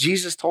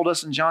 Jesus told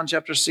us in John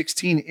chapter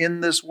 16,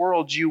 in this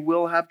world you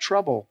will have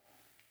trouble.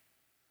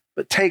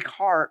 But take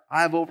heart,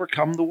 I've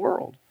overcome the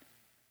world.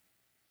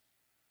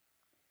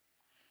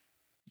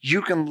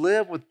 You can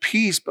live with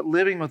peace, but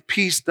living with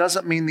peace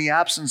doesn't mean the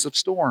absence of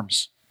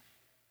storms.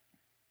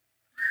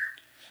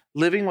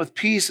 Living with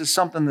peace is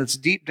something that's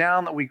deep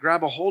down that we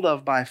grab a hold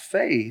of by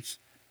faith,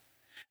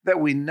 that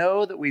we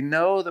know that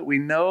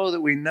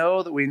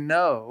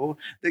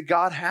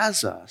God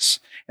has us,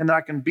 and that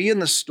I can be in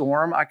the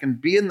storm, I can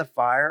be in the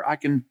fire, I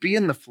can be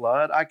in the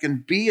flood, I can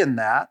be in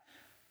that,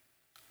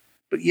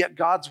 but yet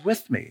God's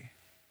with me.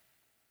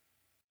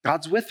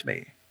 God's with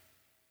me.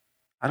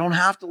 I don't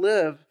have to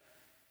live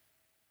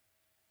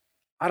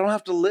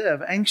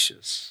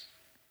anxious.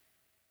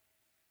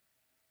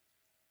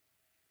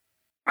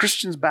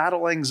 Christians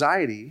battle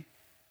anxiety,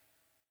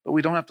 but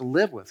we don't have to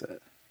live with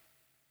it.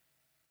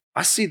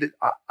 I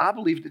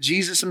believe that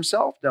Jesus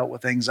himself dealt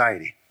with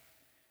anxiety.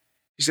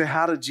 You say,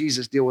 how did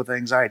Jesus deal with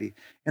anxiety?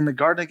 In the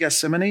Garden of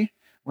Gethsemane,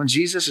 when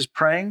Jesus is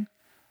praying,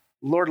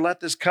 Lord, let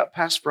this cup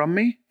pass from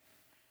me,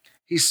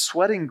 he's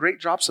sweating great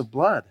drops of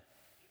blood.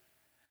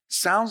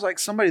 Sounds like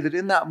somebody that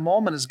in that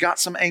moment has got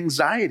some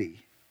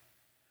anxiety.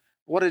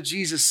 What did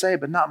Jesus say?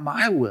 But not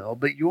my will,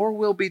 but your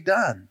will be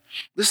done.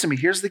 Listen to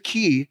me, here's the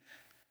key.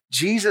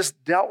 Jesus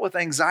dealt with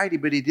anxiety,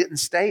 but he didn't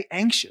stay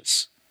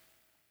anxious.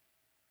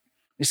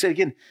 He said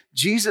again,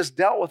 Jesus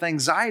dealt with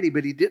anxiety,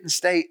 but he didn't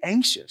stay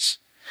anxious.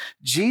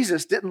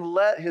 Jesus didn't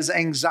let his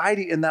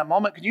anxiety in that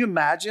moment. Can you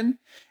imagine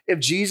if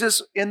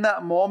Jesus in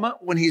that moment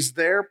when he's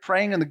there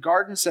praying in the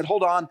garden said,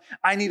 hold on,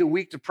 I need a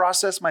week to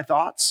process my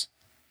thoughts?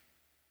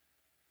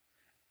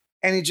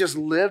 And he just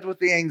lived with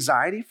the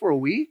anxiety for a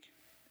week?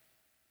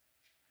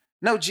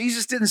 No,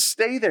 Jesus didn't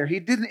stay there.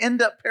 He didn't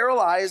end up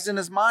paralyzed in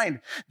his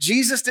mind.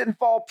 Jesus didn't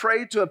fall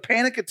prey to a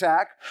panic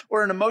attack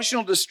or an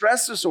emotional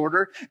distress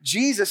disorder.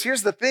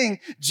 Here's the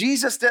thing,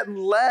 Jesus didn't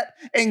let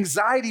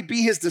anxiety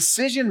be his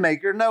decision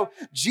maker. No,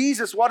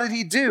 Jesus, what did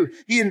he do?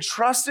 He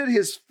entrusted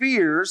his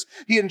fears,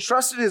 he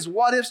entrusted his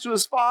what ifs to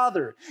his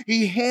Father.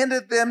 He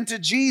handed them to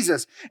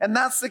Jesus. And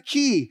that's the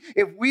key.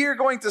 If we are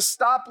going to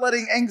stop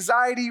letting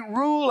anxiety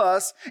rule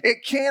us,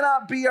 it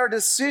cannot be our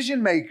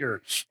decision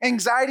maker.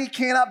 Anxiety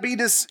cannot be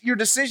your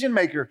decision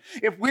maker.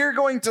 If we're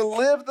going to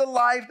live the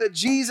life that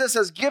Jesus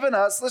has given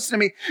us, listen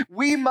to me,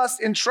 we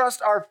must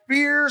entrust our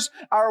fears,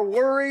 our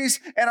worries,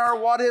 and our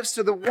what ifs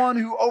to the one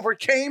who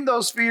overcame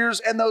those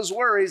fears and those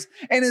worries,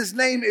 and his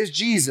name is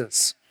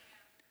Jesus.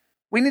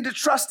 We need to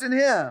trust in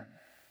him.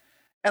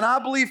 And I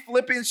believe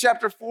Philippians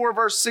chapter 4,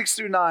 verse 6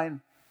 through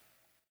 9.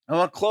 I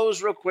want to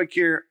close real quick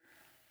here,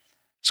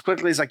 as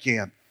quickly as I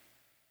can.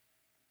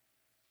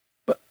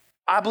 But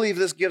I believe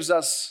this gives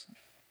us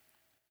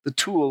the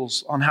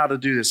tools on how to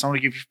do this. I'm going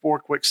to give you 4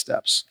 quick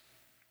steps.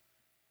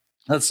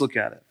 Let's look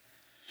at it.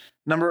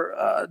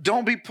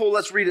 Don't be pulled.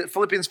 Let's read it.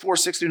 Philippians 4,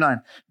 6 through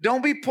 9.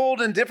 Don't be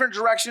pulled in different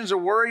directions or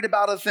worried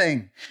about a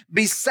thing.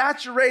 Be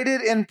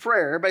saturated in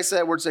prayer. Everybody say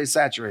that word, say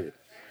saturated.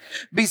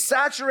 Be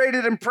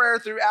saturated in prayer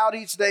throughout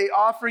each day,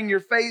 offering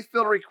your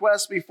faith-filled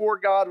requests before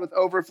God with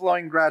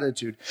overflowing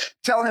gratitude.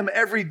 Tell him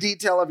every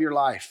detail of your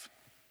life.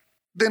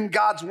 Then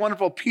God's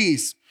wonderful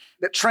peace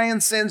that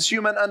transcends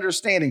human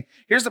understanding.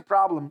 Here's the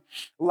problem.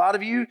 A lot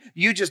of you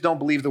just don't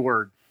believe the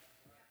word.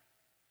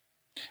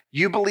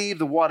 You believe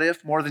the what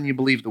if more than you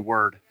believe the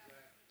word.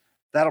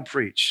 That'll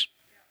preach.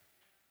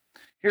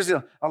 Here's the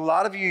deal. A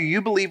lot of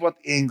you believe what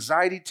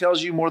anxiety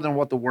tells you more than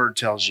what the word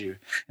tells you.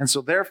 And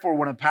so therefore,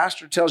 when a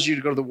pastor tells you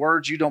to go to the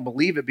word, you don't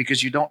believe it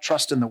because you don't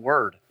trust in the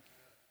word.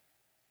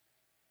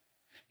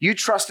 You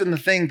trust in the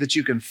thing that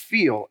you can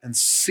feel and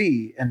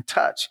see and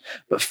touch.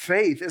 But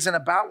faith isn't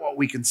about what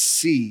we can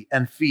see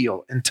and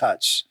feel and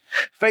touch.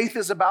 Faith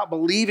is about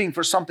believing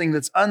for something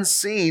that's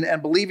unseen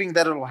and believing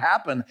that it'll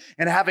happen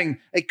and having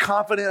a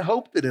confident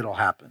hope that it'll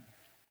happen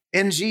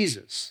in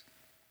Jesus.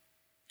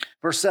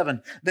 Verse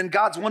 7, then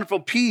God's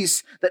wonderful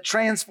peace that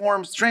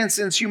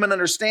transcends human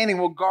understanding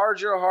will guard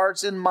your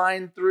hearts and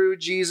mind through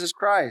Jesus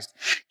Christ.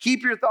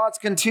 Keep your thoughts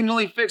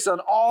continually fixed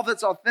on all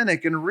that's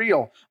authentic and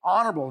real,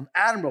 honorable and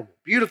admirable,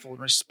 beautiful and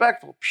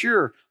respectful,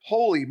 pure,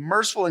 holy,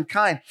 merciful and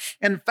kind.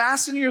 And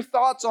fasten your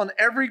thoughts on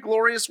every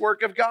glorious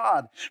work of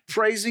God,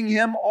 praising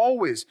him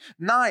always.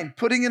 9,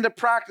 putting into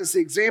practice the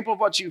example of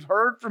what you've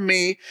heard from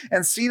me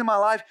and seen in my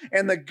life,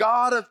 and the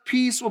God of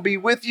peace will be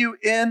with you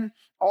in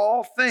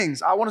all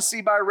things. I want to see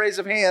by a raise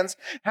of hands,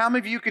 how many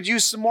of you could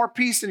use some more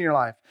peace in your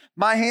life?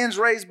 My hand's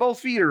raised, both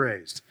feet are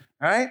raised,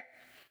 all right?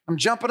 I'm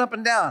jumping up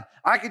and down.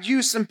 I could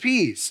use some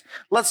peace.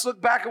 Let's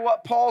look back at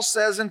what Paul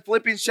says in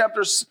Philippians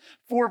chapter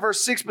 4,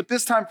 verse 6, but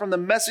this time from the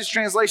Message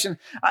translation.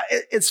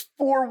 It's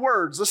 4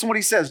 words. Listen to what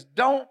he says.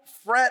 Don't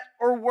fret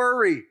or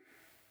worry.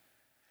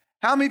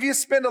 How many of you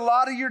spend a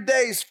lot of your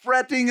days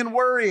fretting and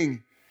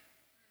worrying?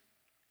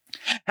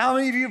 How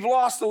many of you have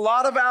lost a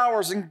lot of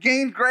hours and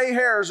gained gray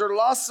hairs or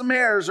lost some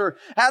hairs or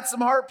had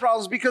some heart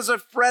problems because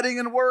of fretting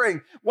and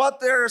worrying? What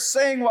they're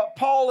saying, what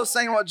Paul is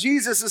saying, what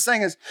Jesus is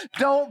saying is,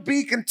 don't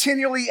be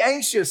continually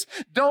anxious.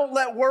 Don't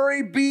let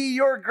worry be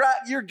your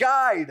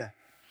guide.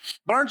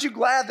 But aren't you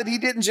glad that he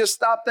didn't just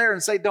stop there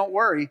and say, don't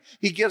worry?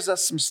 He gives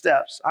us some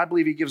steps. I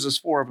believe he gives us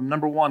 4 of them.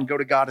 Number 1, go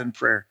to God in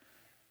prayer.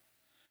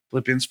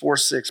 Philippians 4,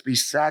 6, be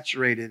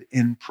saturated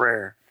in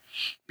prayer.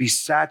 be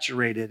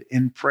saturated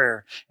in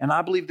prayer. And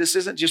I believe this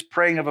isn't just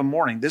praying of a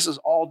morning. This is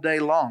all day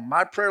long.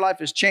 My prayer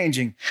life is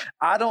changing.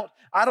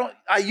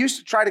 I used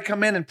to try to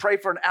come in and pray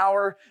for an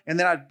hour, and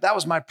then that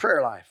was my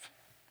prayer life.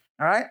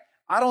 All right?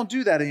 I don't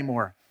do that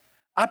anymore.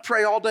 I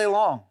pray all day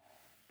long.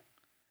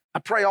 I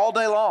pray all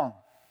day long.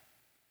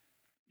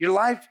 Your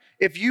life,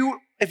 if you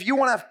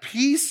want to have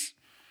peace,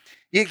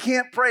 you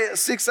can't pray at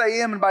 6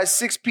 a.m. and by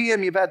 6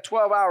 p.m. you've had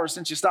 12 hours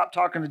since you stopped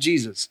talking to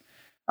Jesus.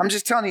 I'm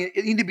just telling you,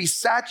 you need to be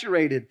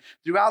saturated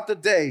throughout the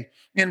day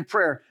in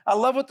prayer. I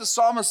love what the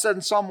psalmist said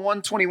in Psalm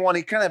 121.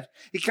 He kind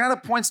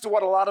of points to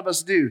what a lot of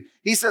us do.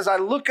 He says, I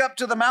look up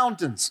to the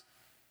mountains.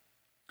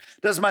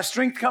 Does my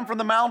strength come from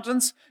the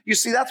mountains? You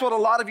see, that's what a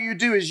lot of you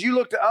do, is you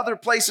look to other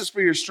places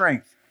for your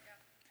strength.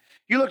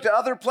 You look to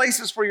other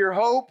places for your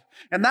hope,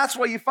 and that's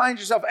why you find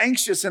yourself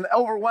anxious and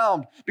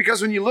overwhelmed,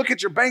 because when you look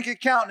at your bank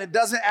account and it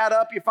doesn't add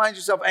up, you find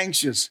yourself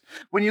anxious.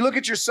 When you look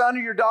at your son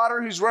or your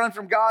daughter who's running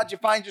from God, you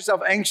find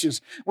yourself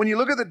anxious. When you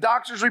look at the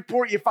doctor's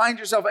report, you find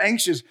yourself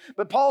anxious.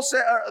 But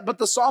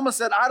the psalmist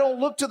said, I don't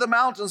look to the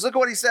mountains. Look at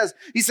what he says.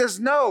 He says,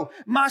 no,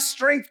 my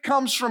strength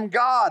comes from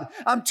God.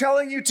 I'm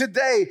telling you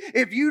today,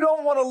 if you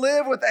don't want to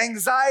live with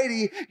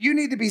anxiety, you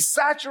need to be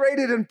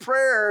saturated in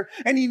prayer,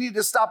 and you need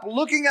to stop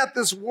looking at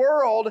this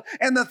world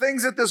and the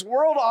things that this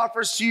world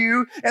offers to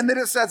you, and then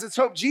it says it's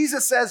hope.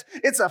 Jesus says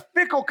it's a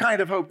fickle kind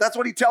of hope. That's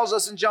what he tells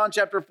us in John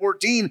chapter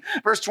 14,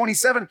 verse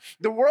 27.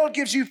 The world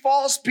gives you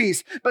false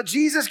peace, but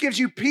Jesus gives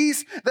you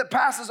peace that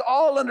passes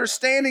all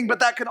understanding, but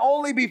that can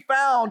only be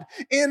found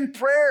in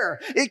prayer.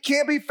 It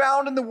can't be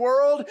found in the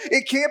world.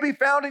 It can't be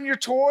found in your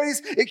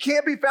toys. It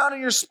can't be found in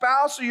your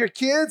spouse or your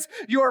kids.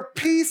 Your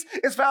peace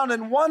is found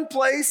in one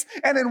place,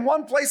 and in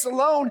one place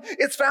alone.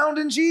 It's found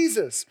in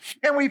Jesus.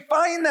 And we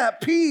find that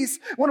peace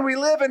when we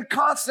live in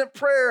constant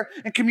prayer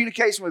and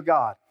communication with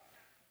God.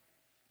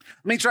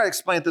 Let me try to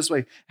explain it this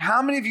way.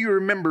 How many of you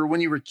remember when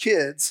you were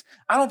kids?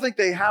 I don't think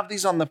they have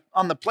these on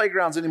the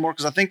playgrounds anymore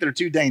because I think they're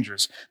too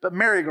dangerous. But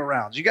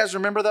merry-go-rounds, you guys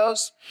remember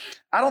those?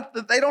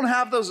 They don't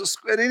have those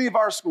at any of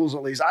our schools,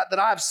 at least that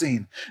I've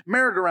seen.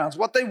 Merry-go-rounds.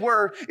 What they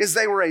were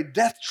a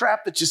death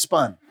trap that you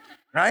spun,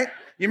 right?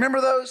 You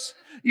remember those?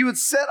 You would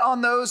sit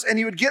on those and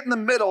you would get in the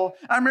middle.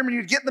 I remember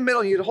you'd get in the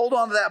middle and you'd hold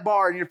on to that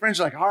bar, and your friends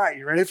are like, all right,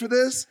 you ready for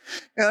this?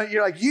 And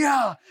you're like,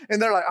 yeah. And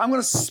they're like, I'm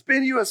going to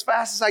spin you as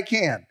fast as I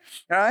can.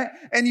 All right.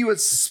 And you would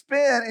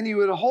spin and you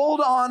would hold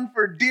on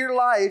for dear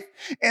life,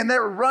 and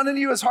they're running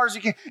you as hard as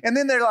you can. And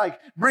then they're like,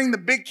 bring the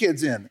big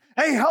kids in.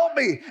 Hey, help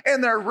me.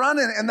 And they're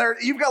running, and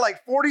you've got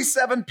like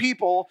 47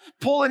 people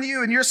pulling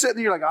you, and you're sitting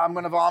there, you're like, I'm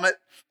going to vomit.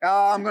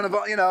 I'm going to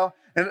vomit,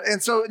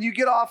 And so you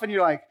get off and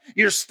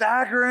you're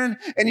staggering,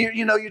 and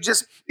you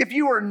just, if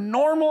you were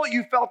normal,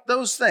 you felt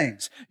those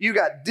things. You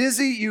got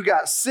dizzy, you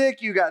got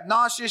sick, you got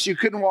nauseous, you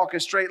couldn't walk a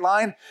straight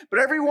line. But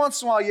every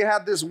once in a while you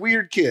had this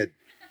weird kid.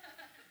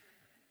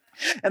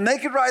 And they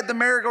could ride the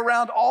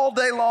merry-go-round all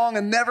day long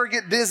and never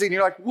get dizzy. And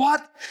you're like,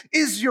 what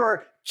is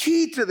your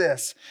key to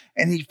this?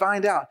 And you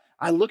find out,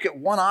 I look at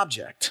one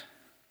object.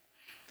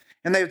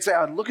 And they would say,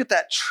 I would look at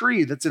that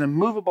tree that's an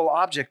immovable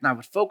object, and I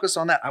would focus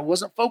on that. I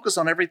wasn't focused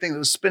on everything that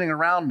was spinning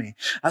around me.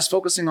 I was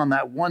focusing on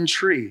that one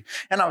tree.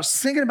 And I was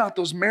thinking about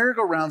those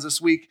merry-go-rounds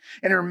this week,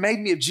 and it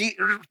made me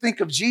think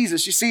of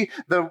Jesus. You see,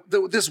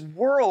 this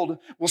world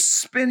will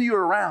spin you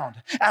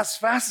around as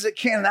fast as it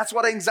can. And that's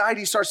what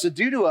anxiety starts to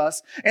do to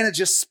us. And it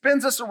just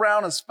spins us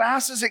around as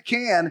fast as it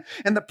can.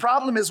 And the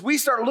problem is we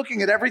start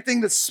looking at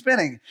everything that's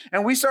spinning,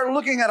 and we start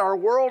looking at our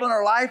world and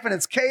our life, and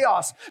it's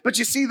chaos. But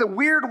you see, the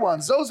weird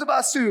ones, those of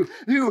us who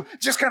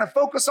just kind of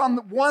focus on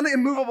the one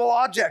immovable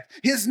object.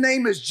 His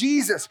name is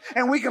Jesus.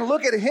 And we can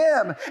look at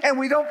him and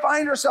we don't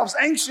find ourselves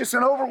anxious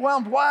and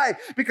overwhelmed. Why?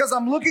 Because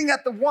I'm looking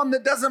at the one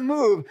that doesn't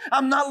move.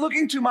 I'm not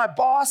looking to my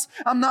boss.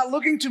 I'm not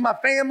looking to my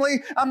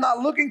family. I'm not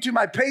looking to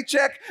my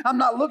paycheck. I'm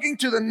not looking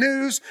to the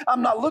news.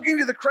 I'm not looking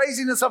to the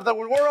craziness of the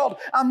world.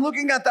 I'm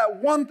looking at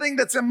that one thing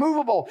that's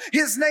immovable.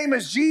 His name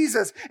is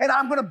Jesus. And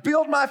I'm going to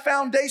build my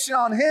foundation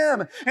on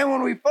him. And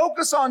when we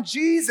focus on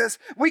Jesus,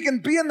 we can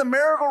be in the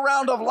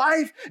merry-go-round of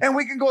life, and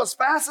we can go as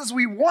fast as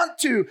we want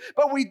to,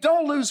 but we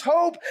don't lose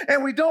hope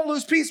and we don't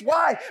lose peace.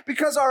 Why?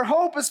 Because our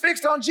hope is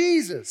fixed on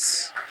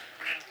Jesus,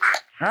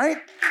 right?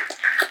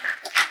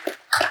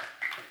 The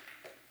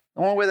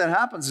only way that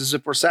happens is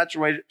if we're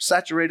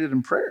saturated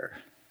in prayer.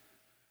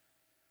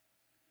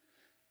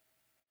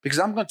 Because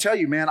I'm going to tell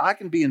you, man, I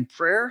can be in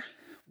prayer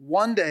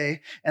one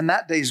day and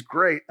that day's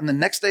great, and the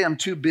next day I'm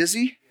too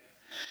busy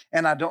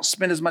and I don't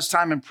spend as much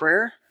time in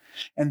prayer,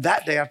 and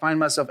that day I find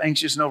myself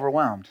anxious and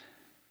overwhelmed.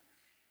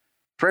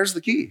 Prayer's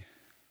the key.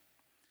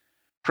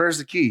 Prayer's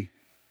the key.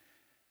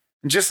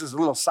 And just as a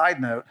little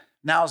side note,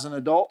 now as an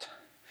adult,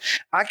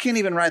 I can't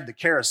even ride the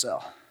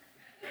carousel.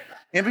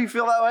 Anybody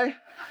feel that way?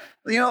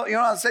 You know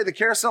how to say the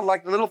carousel,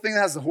 like the little thing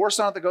that has the horse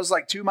on it that goes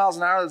like 2 miles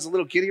an hour, that's a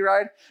little kiddie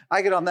ride?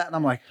 I get on that and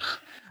I'm like,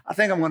 I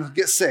think I'm going to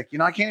get sick.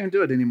 I can't even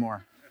do it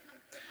anymore.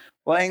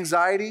 Well,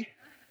 anxiety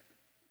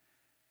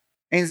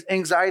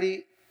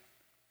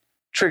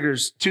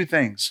triggers two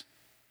things: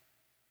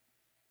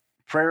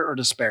 prayer or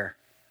despair.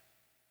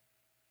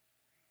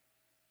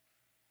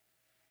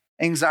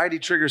 Anxiety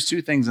triggers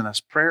two things in us,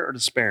 prayer or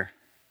despair.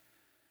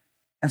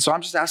 And so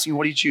I'm just asking you,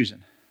 what are you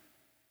choosing?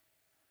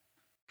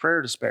 Prayer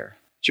or despair?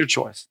 It's your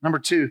choice. Number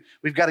two,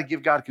 we've got to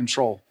give God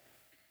control.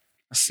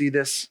 I see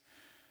this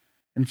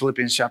in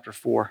Philippians chapter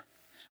 4.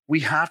 We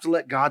have to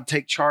let God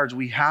take charge.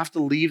 We have to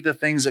leave the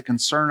things that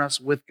concern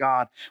us with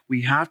God.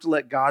 We have to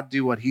let God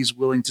do what he's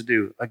willing to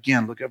do.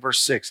 Again, look at verse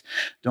 6.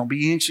 Don't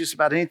be anxious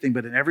about anything,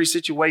 but in every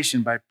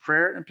situation, by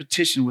prayer and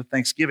petition with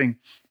thanksgiving,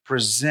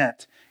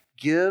 present,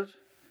 give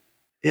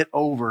it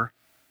over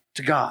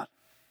to God.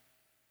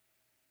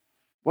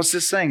 What's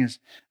this saying is,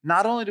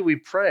 not only do we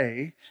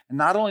pray and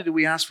not only do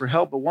we ask for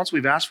help, but once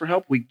we've asked for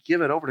help, we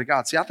give it over to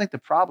God. See, I think the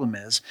problem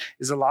is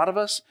a lot of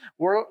us,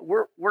 we're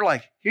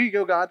like, here you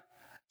go, God.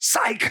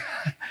 Psych,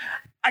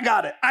 I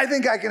got it. I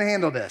think I can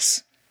handle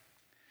this.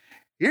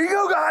 Here you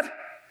go, God.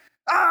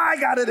 I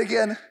got it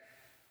again.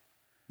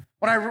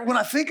 When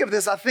I think of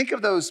this, I think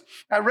of those,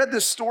 I read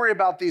this story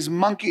about these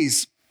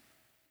monkeys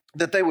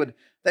that they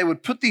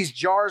would put these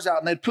jars out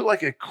and they'd put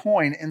like a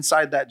coin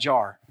inside that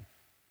jar.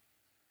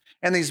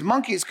 And these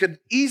monkeys could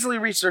easily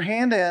reach their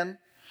hand in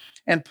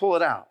and pull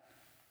it out.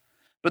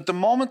 But the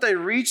moment they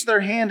reach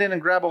their hand in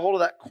and grab a hold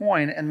of that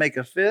coin and make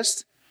a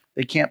fist,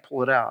 they can't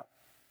pull it out.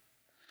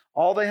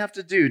 All they have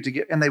to do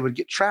and they would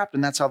get trapped,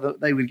 and that's how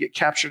they would get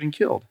captured and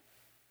killed.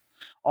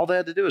 All they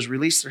had to do is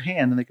release their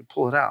hand and they could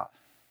pull it out.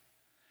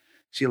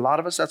 See, a lot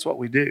of us, that's what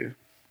we do.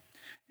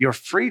 Your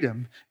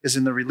freedom is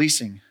in the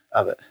releasing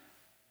of it.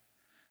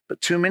 But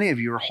too many of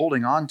you are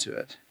holding on to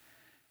it.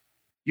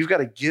 You've got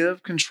to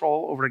give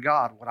control over to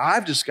God. What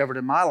I've discovered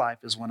in my life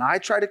is when I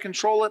try to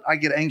control it, I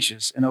get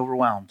anxious and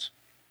overwhelmed.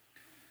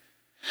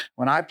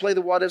 When I play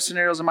the what if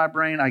scenarios in my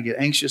brain, I get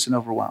anxious and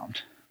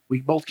overwhelmed. We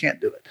both can't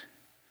do it.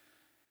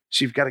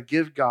 So you've got to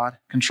give God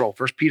control.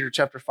 1 Peter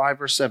chapter 5,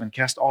 verse 7,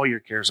 cast all your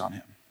cares on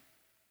him.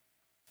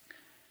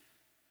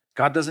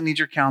 God doesn't need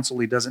your counsel.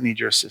 He doesn't need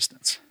your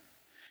assistance.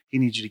 He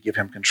needs you to give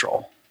him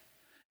control.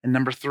 And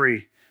number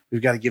 3,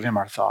 we've got to give him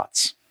our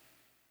thoughts.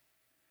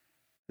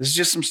 This is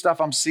just some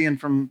stuff I'm seeing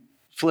from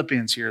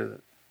Philippians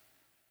here.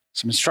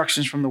 Some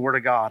instructions from the Word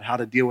of God, how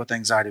to deal with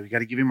anxiety. We got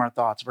to give him our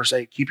thoughts. Verse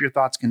 8, keep your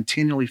thoughts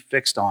continually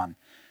fixed on.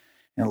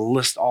 And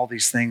list all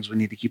these things we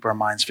need to keep our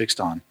minds fixed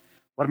on.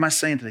 What am I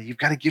saying today? You've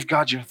got to give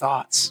God your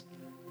thoughts.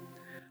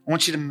 I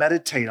want you to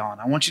meditate on.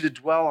 I want you to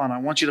dwell on. I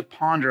want you to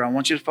ponder. I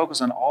want you to focus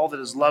on all that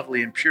is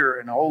lovely and pure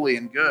and holy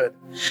and good.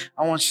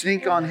 I want you to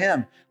think on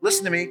him.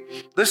 Listen to me.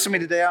 Listen to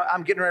me today.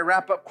 I'm getting ready to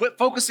wrap up. Quit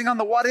focusing on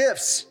the what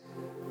ifs.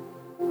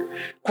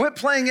 Quit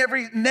playing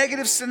every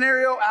negative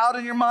scenario out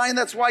in your mind.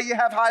 That's why you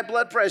have high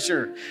blood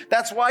pressure.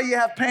 That's why you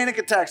have panic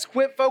attacks.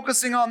 Quit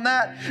focusing on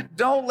that.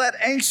 Don't let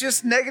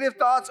anxious, negative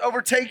thoughts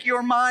overtake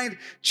your mind.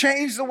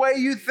 Change the way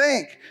you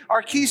think.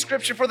 Our key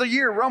scripture for the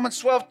year,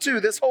 Romans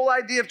 12:2. This whole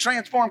idea of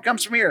transform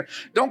comes from here.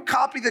 Don't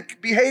copy the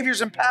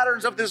behaviors and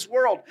patterns of this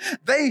world.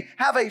 They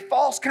have a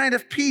false kind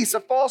of peace,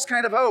 a false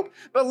kind of hope.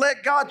 But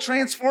let God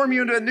transform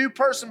you into a new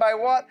person by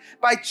what?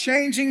 By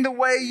changing the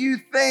way you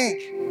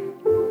think.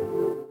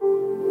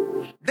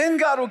 Then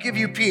God will give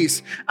you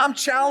peace. I'm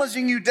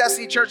challenging you,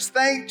 Destiny Church.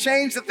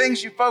 Change the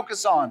things you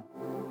focus on.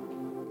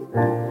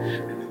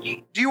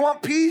 Do you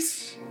want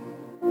peace?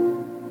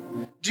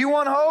 Do you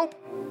want hope?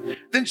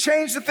 Then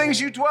change the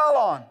things you dwell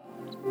on.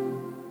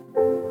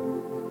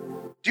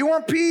 Do you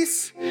want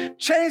peace?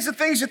 Change the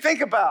things you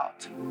think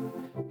about.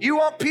 You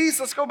want peace?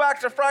 Let's go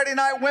back to Friday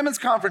night women's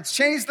conference.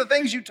 Change the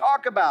things you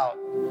talk about.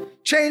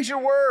 Change your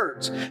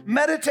words.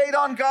 Meditate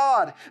on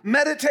God.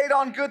 Meditate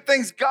on good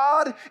things.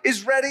 God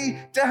is ready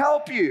to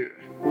help you.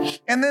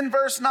 And then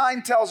verse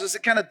 9 tells us,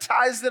 it kind of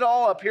ties it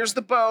all up. Here's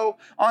the bow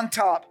on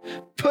top.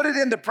 Put it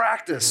into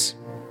practice.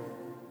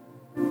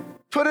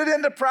 Put it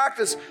into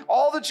practice.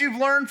 All that you've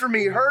learned from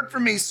me, heard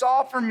from me,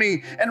 saw from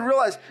me, and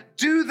realize,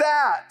 do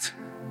that.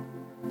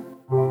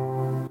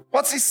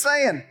 What's he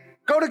saying?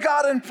 Go to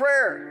God in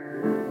prayer.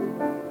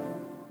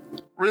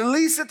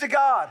 Release it to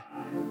God.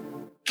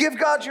 Give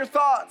God your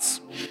thoughts.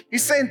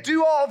 He's saying,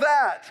 do all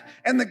that,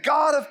 and the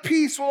God of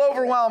peace will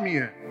overwhelm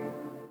you.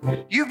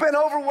 You've been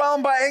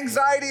overwhelmed by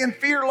anxiety and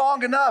fear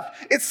long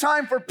enough. It's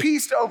time for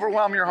peace to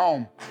overwhelm your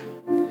home.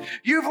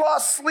 You've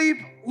lost sleep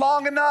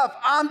long enough.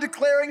 I'm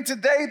declaring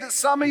today that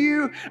some of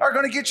you are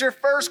going to get your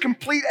first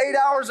complete 8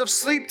 hours of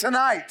sleep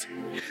tonight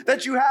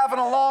that you have in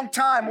a long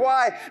time.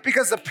 Why?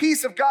 Because the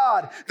peace of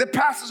God that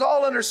passes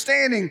all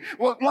understanding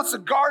wants to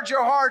guard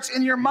your hearts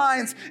and your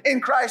minds in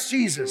Christ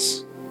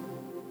Jesus.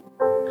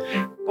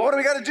 But what do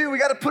we got to do? We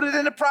got to put it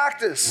into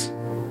practice.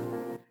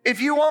 If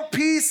you want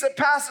peace that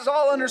passes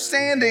all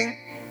understanding,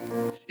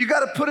 you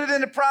got to put it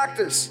into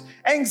practice.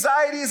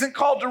 Anxiety isn't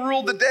called to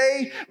rule the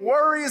day.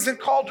 Worry isn't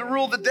called to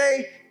rule the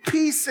day.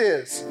 Peace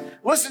is.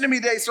 Listen to me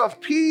today. So if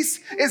peace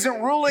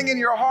isn't ruling in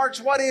your hearts,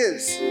 what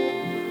is?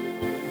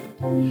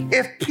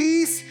 If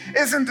peace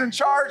isn't in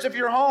charge of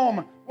your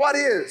home, what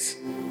is?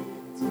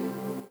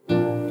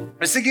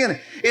 Let's again.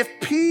 If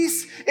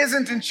peace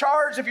isn't in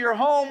charge of your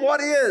home,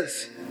 what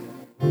is?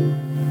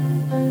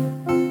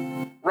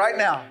 Right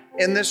now,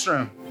 in this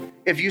room,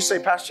 if you say,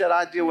 Pastor Chad,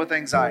 I deal with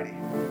anxiety.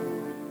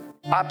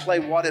 I play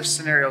what if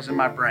scenarios in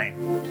my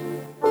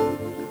brain.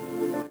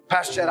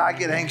 Pastor Chad, I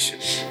get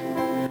anxious.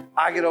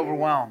 I get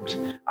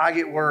overwhelmed. I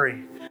get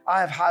worried. I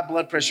have high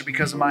blood pressure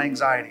because of my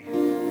anxiety.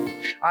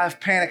 I have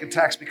panic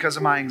attacks because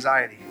of my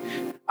anxiety.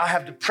 I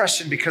have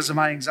depression because of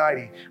my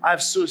anxiety. I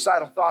have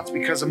suicidal thoughts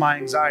because of my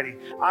anxiety.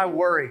 I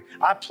worry.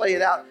 I play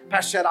it out.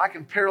 Pastor Chad, I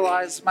can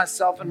paralyze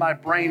myself in my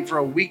brain for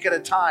a week at a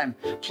time,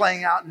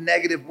 playing out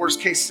negative worst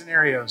case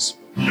scenarios.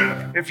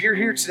 If you're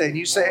here today and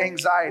you say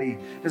anxiety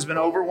has been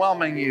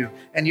overwhelming you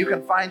and you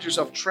can find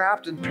yourself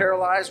trapped and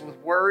paralyzed with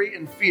worry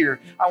and fear,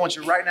 I want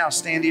you right now to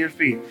stand to your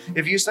feet.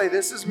 If you say,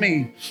 this is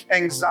me,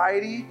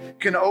 anxiety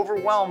can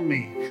overwhelm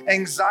me,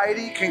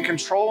 anxiety can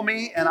control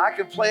me, and I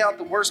can play out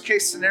the worst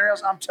case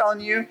scenarios, I'm telling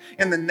you,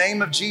 in the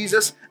name of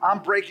Jesus,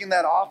 I'm breaking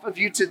that off of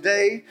you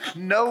today.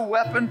 No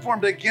weapon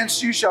formed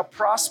against you shall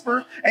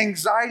prosper.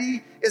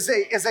 Anxiety is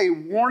a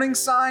warning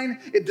sign.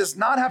 It does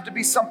not have to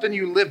be something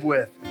you live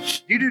with.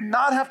 You do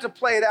not have to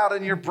play it out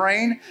in your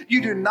brain.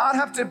 You do not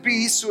have to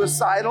be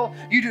suicidal.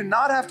 You do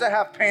not have to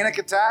have panic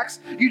attacks.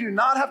 You do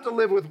not have to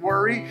live with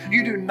worry.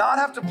 You do not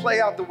have to play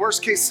out the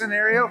worst case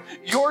scenario.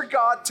 Your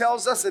God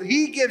tells us that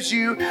He gives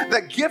you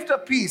the gift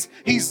of peace.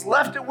 He's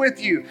left it with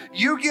you.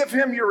 You give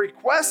Him your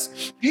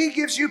requests. He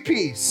gives you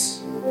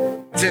peace.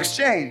 It's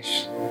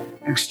exchange.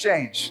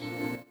 Exchange.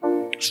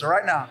 So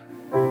right now,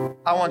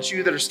 I want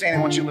you that are standing,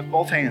 I want you to lift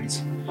both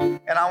hands.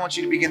 And I want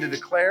you to begin to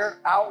declare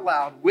out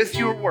loud with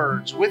your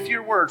words. We're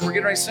getting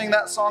ready to sing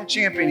that song,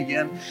 Champion,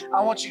 again.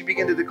 I want you to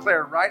begin to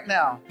declare right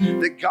now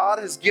that God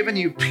has given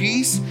you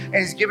peace and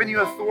He's given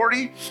you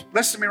authority.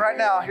 Listen to me right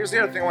now. Here's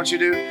the other thing I want you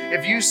to do.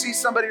 If you see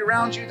somebody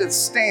around you that's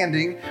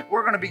standing,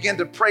 we're going to begin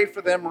to pray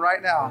for them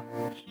right now.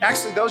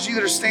 Actually, those of you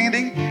that are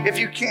standing, if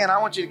you can, I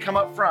want you to come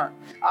up front.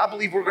 I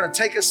believe we're going to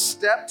take a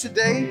step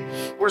today.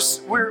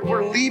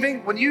 We're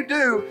leaving. When you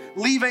do,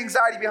 leave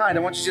anxiety behind.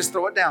 I want you to just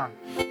throw it down.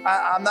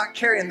 I'm not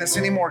carrying this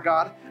anymore,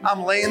 God.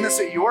 I'm laying this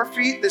at your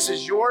feet. This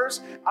is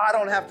yours. I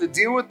don't have to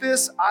deal with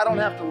this. I don't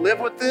have to live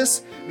with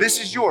this.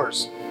 This is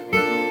yours.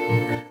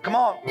 Come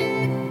on.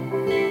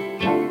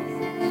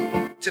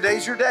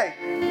 Today's your day.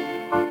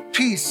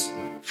 Peace,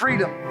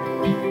 freedom.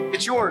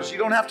 It's yours. You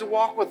don't have to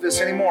walk with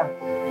this anymore.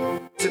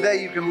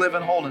 Today you can live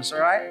in wholeness, all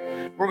right?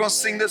 We're going to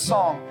sing this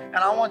song, and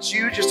I want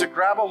you just to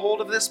grab a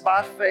hold of this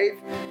by faith.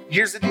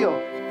 Here's the deal.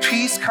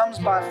 Peace comes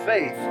by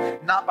faith,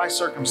 not by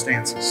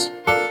circumstances.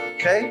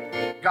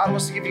 Okay? God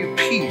wants to give you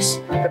peace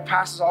that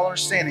passes all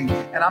understanding.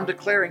 And I'm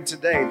declaring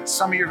today that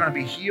some of you are going to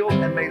be healed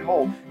and made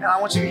whole. And I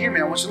want you to hear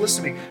me. I want you to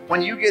listen to me.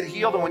 When you get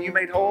healed and when you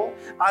made whole,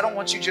 I don't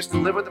want you just to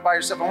live with it by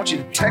yourself. I want you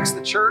to text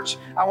the church.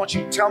 I want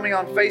you to tell me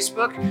on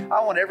Facebook. I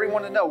want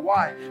everyone to know.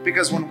 Why?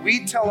 Because when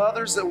we tell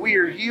others that we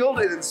are healed,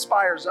 it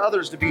inspires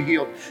others to be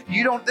healed.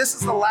 This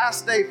is the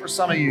last day for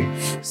some of you.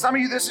 Some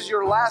of you, this is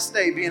your last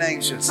day being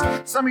anxious.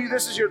 Some of you,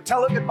 this is your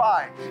tell it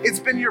goodbye. It's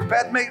been your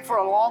bedmate for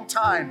a long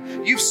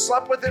time. You've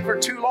slept with it for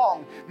too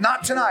long.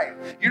 Not tonight.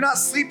 You're not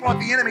sleeping with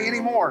the enemy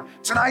anymore.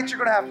 Tonight you're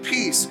going to have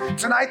peace.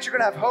 Tonight you're going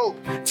to have hope.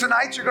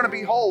 Tonight you're going to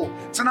be whole.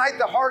 Tonight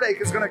the heartache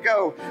is going to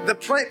go. The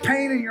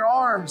pain in your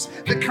arms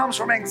that comes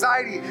from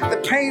anxiety. The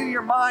pain in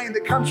your mind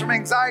that comes from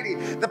anxiety.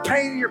 The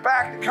pain in your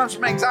back that comes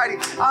from anxiety.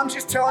 I'm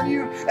just telling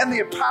you, and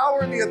the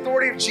power and the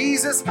authority of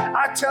Jesus,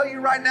 I tell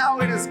you right now,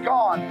 it is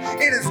gone.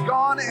 It is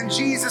gone in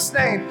Jesus'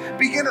 name.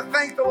 Begin to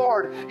thank the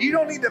Lord. You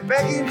don't need to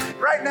beg Him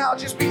right now.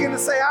 Just begin to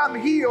say, I'm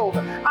healed.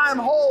 I'm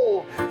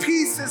whole.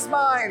 Peace is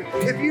mine.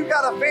 If you've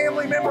got a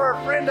family member or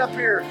friend up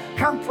here,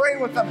 come pray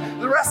with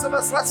them. The rest of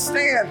us, let's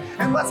stand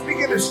and let's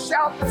begin to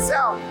shout this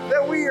out,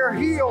 that we are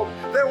healed,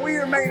 that we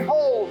are made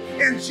whole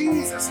in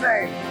Jesus'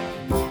 name.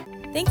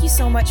 Thank you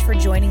so much for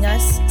joining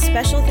us.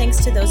 Special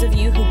thanks to those of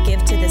you who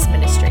give to this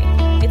ministry.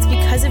 It's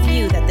because of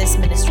you that this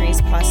ministry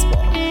is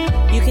possible.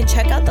 You can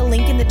check out the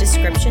link in the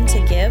description to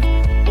give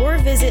or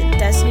visit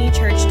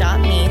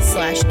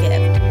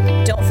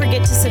destinychurch.me/give. Don't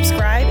forget to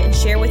subscribe and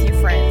share with your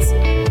friends.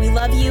 We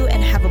love you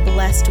and have a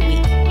blessed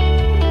week.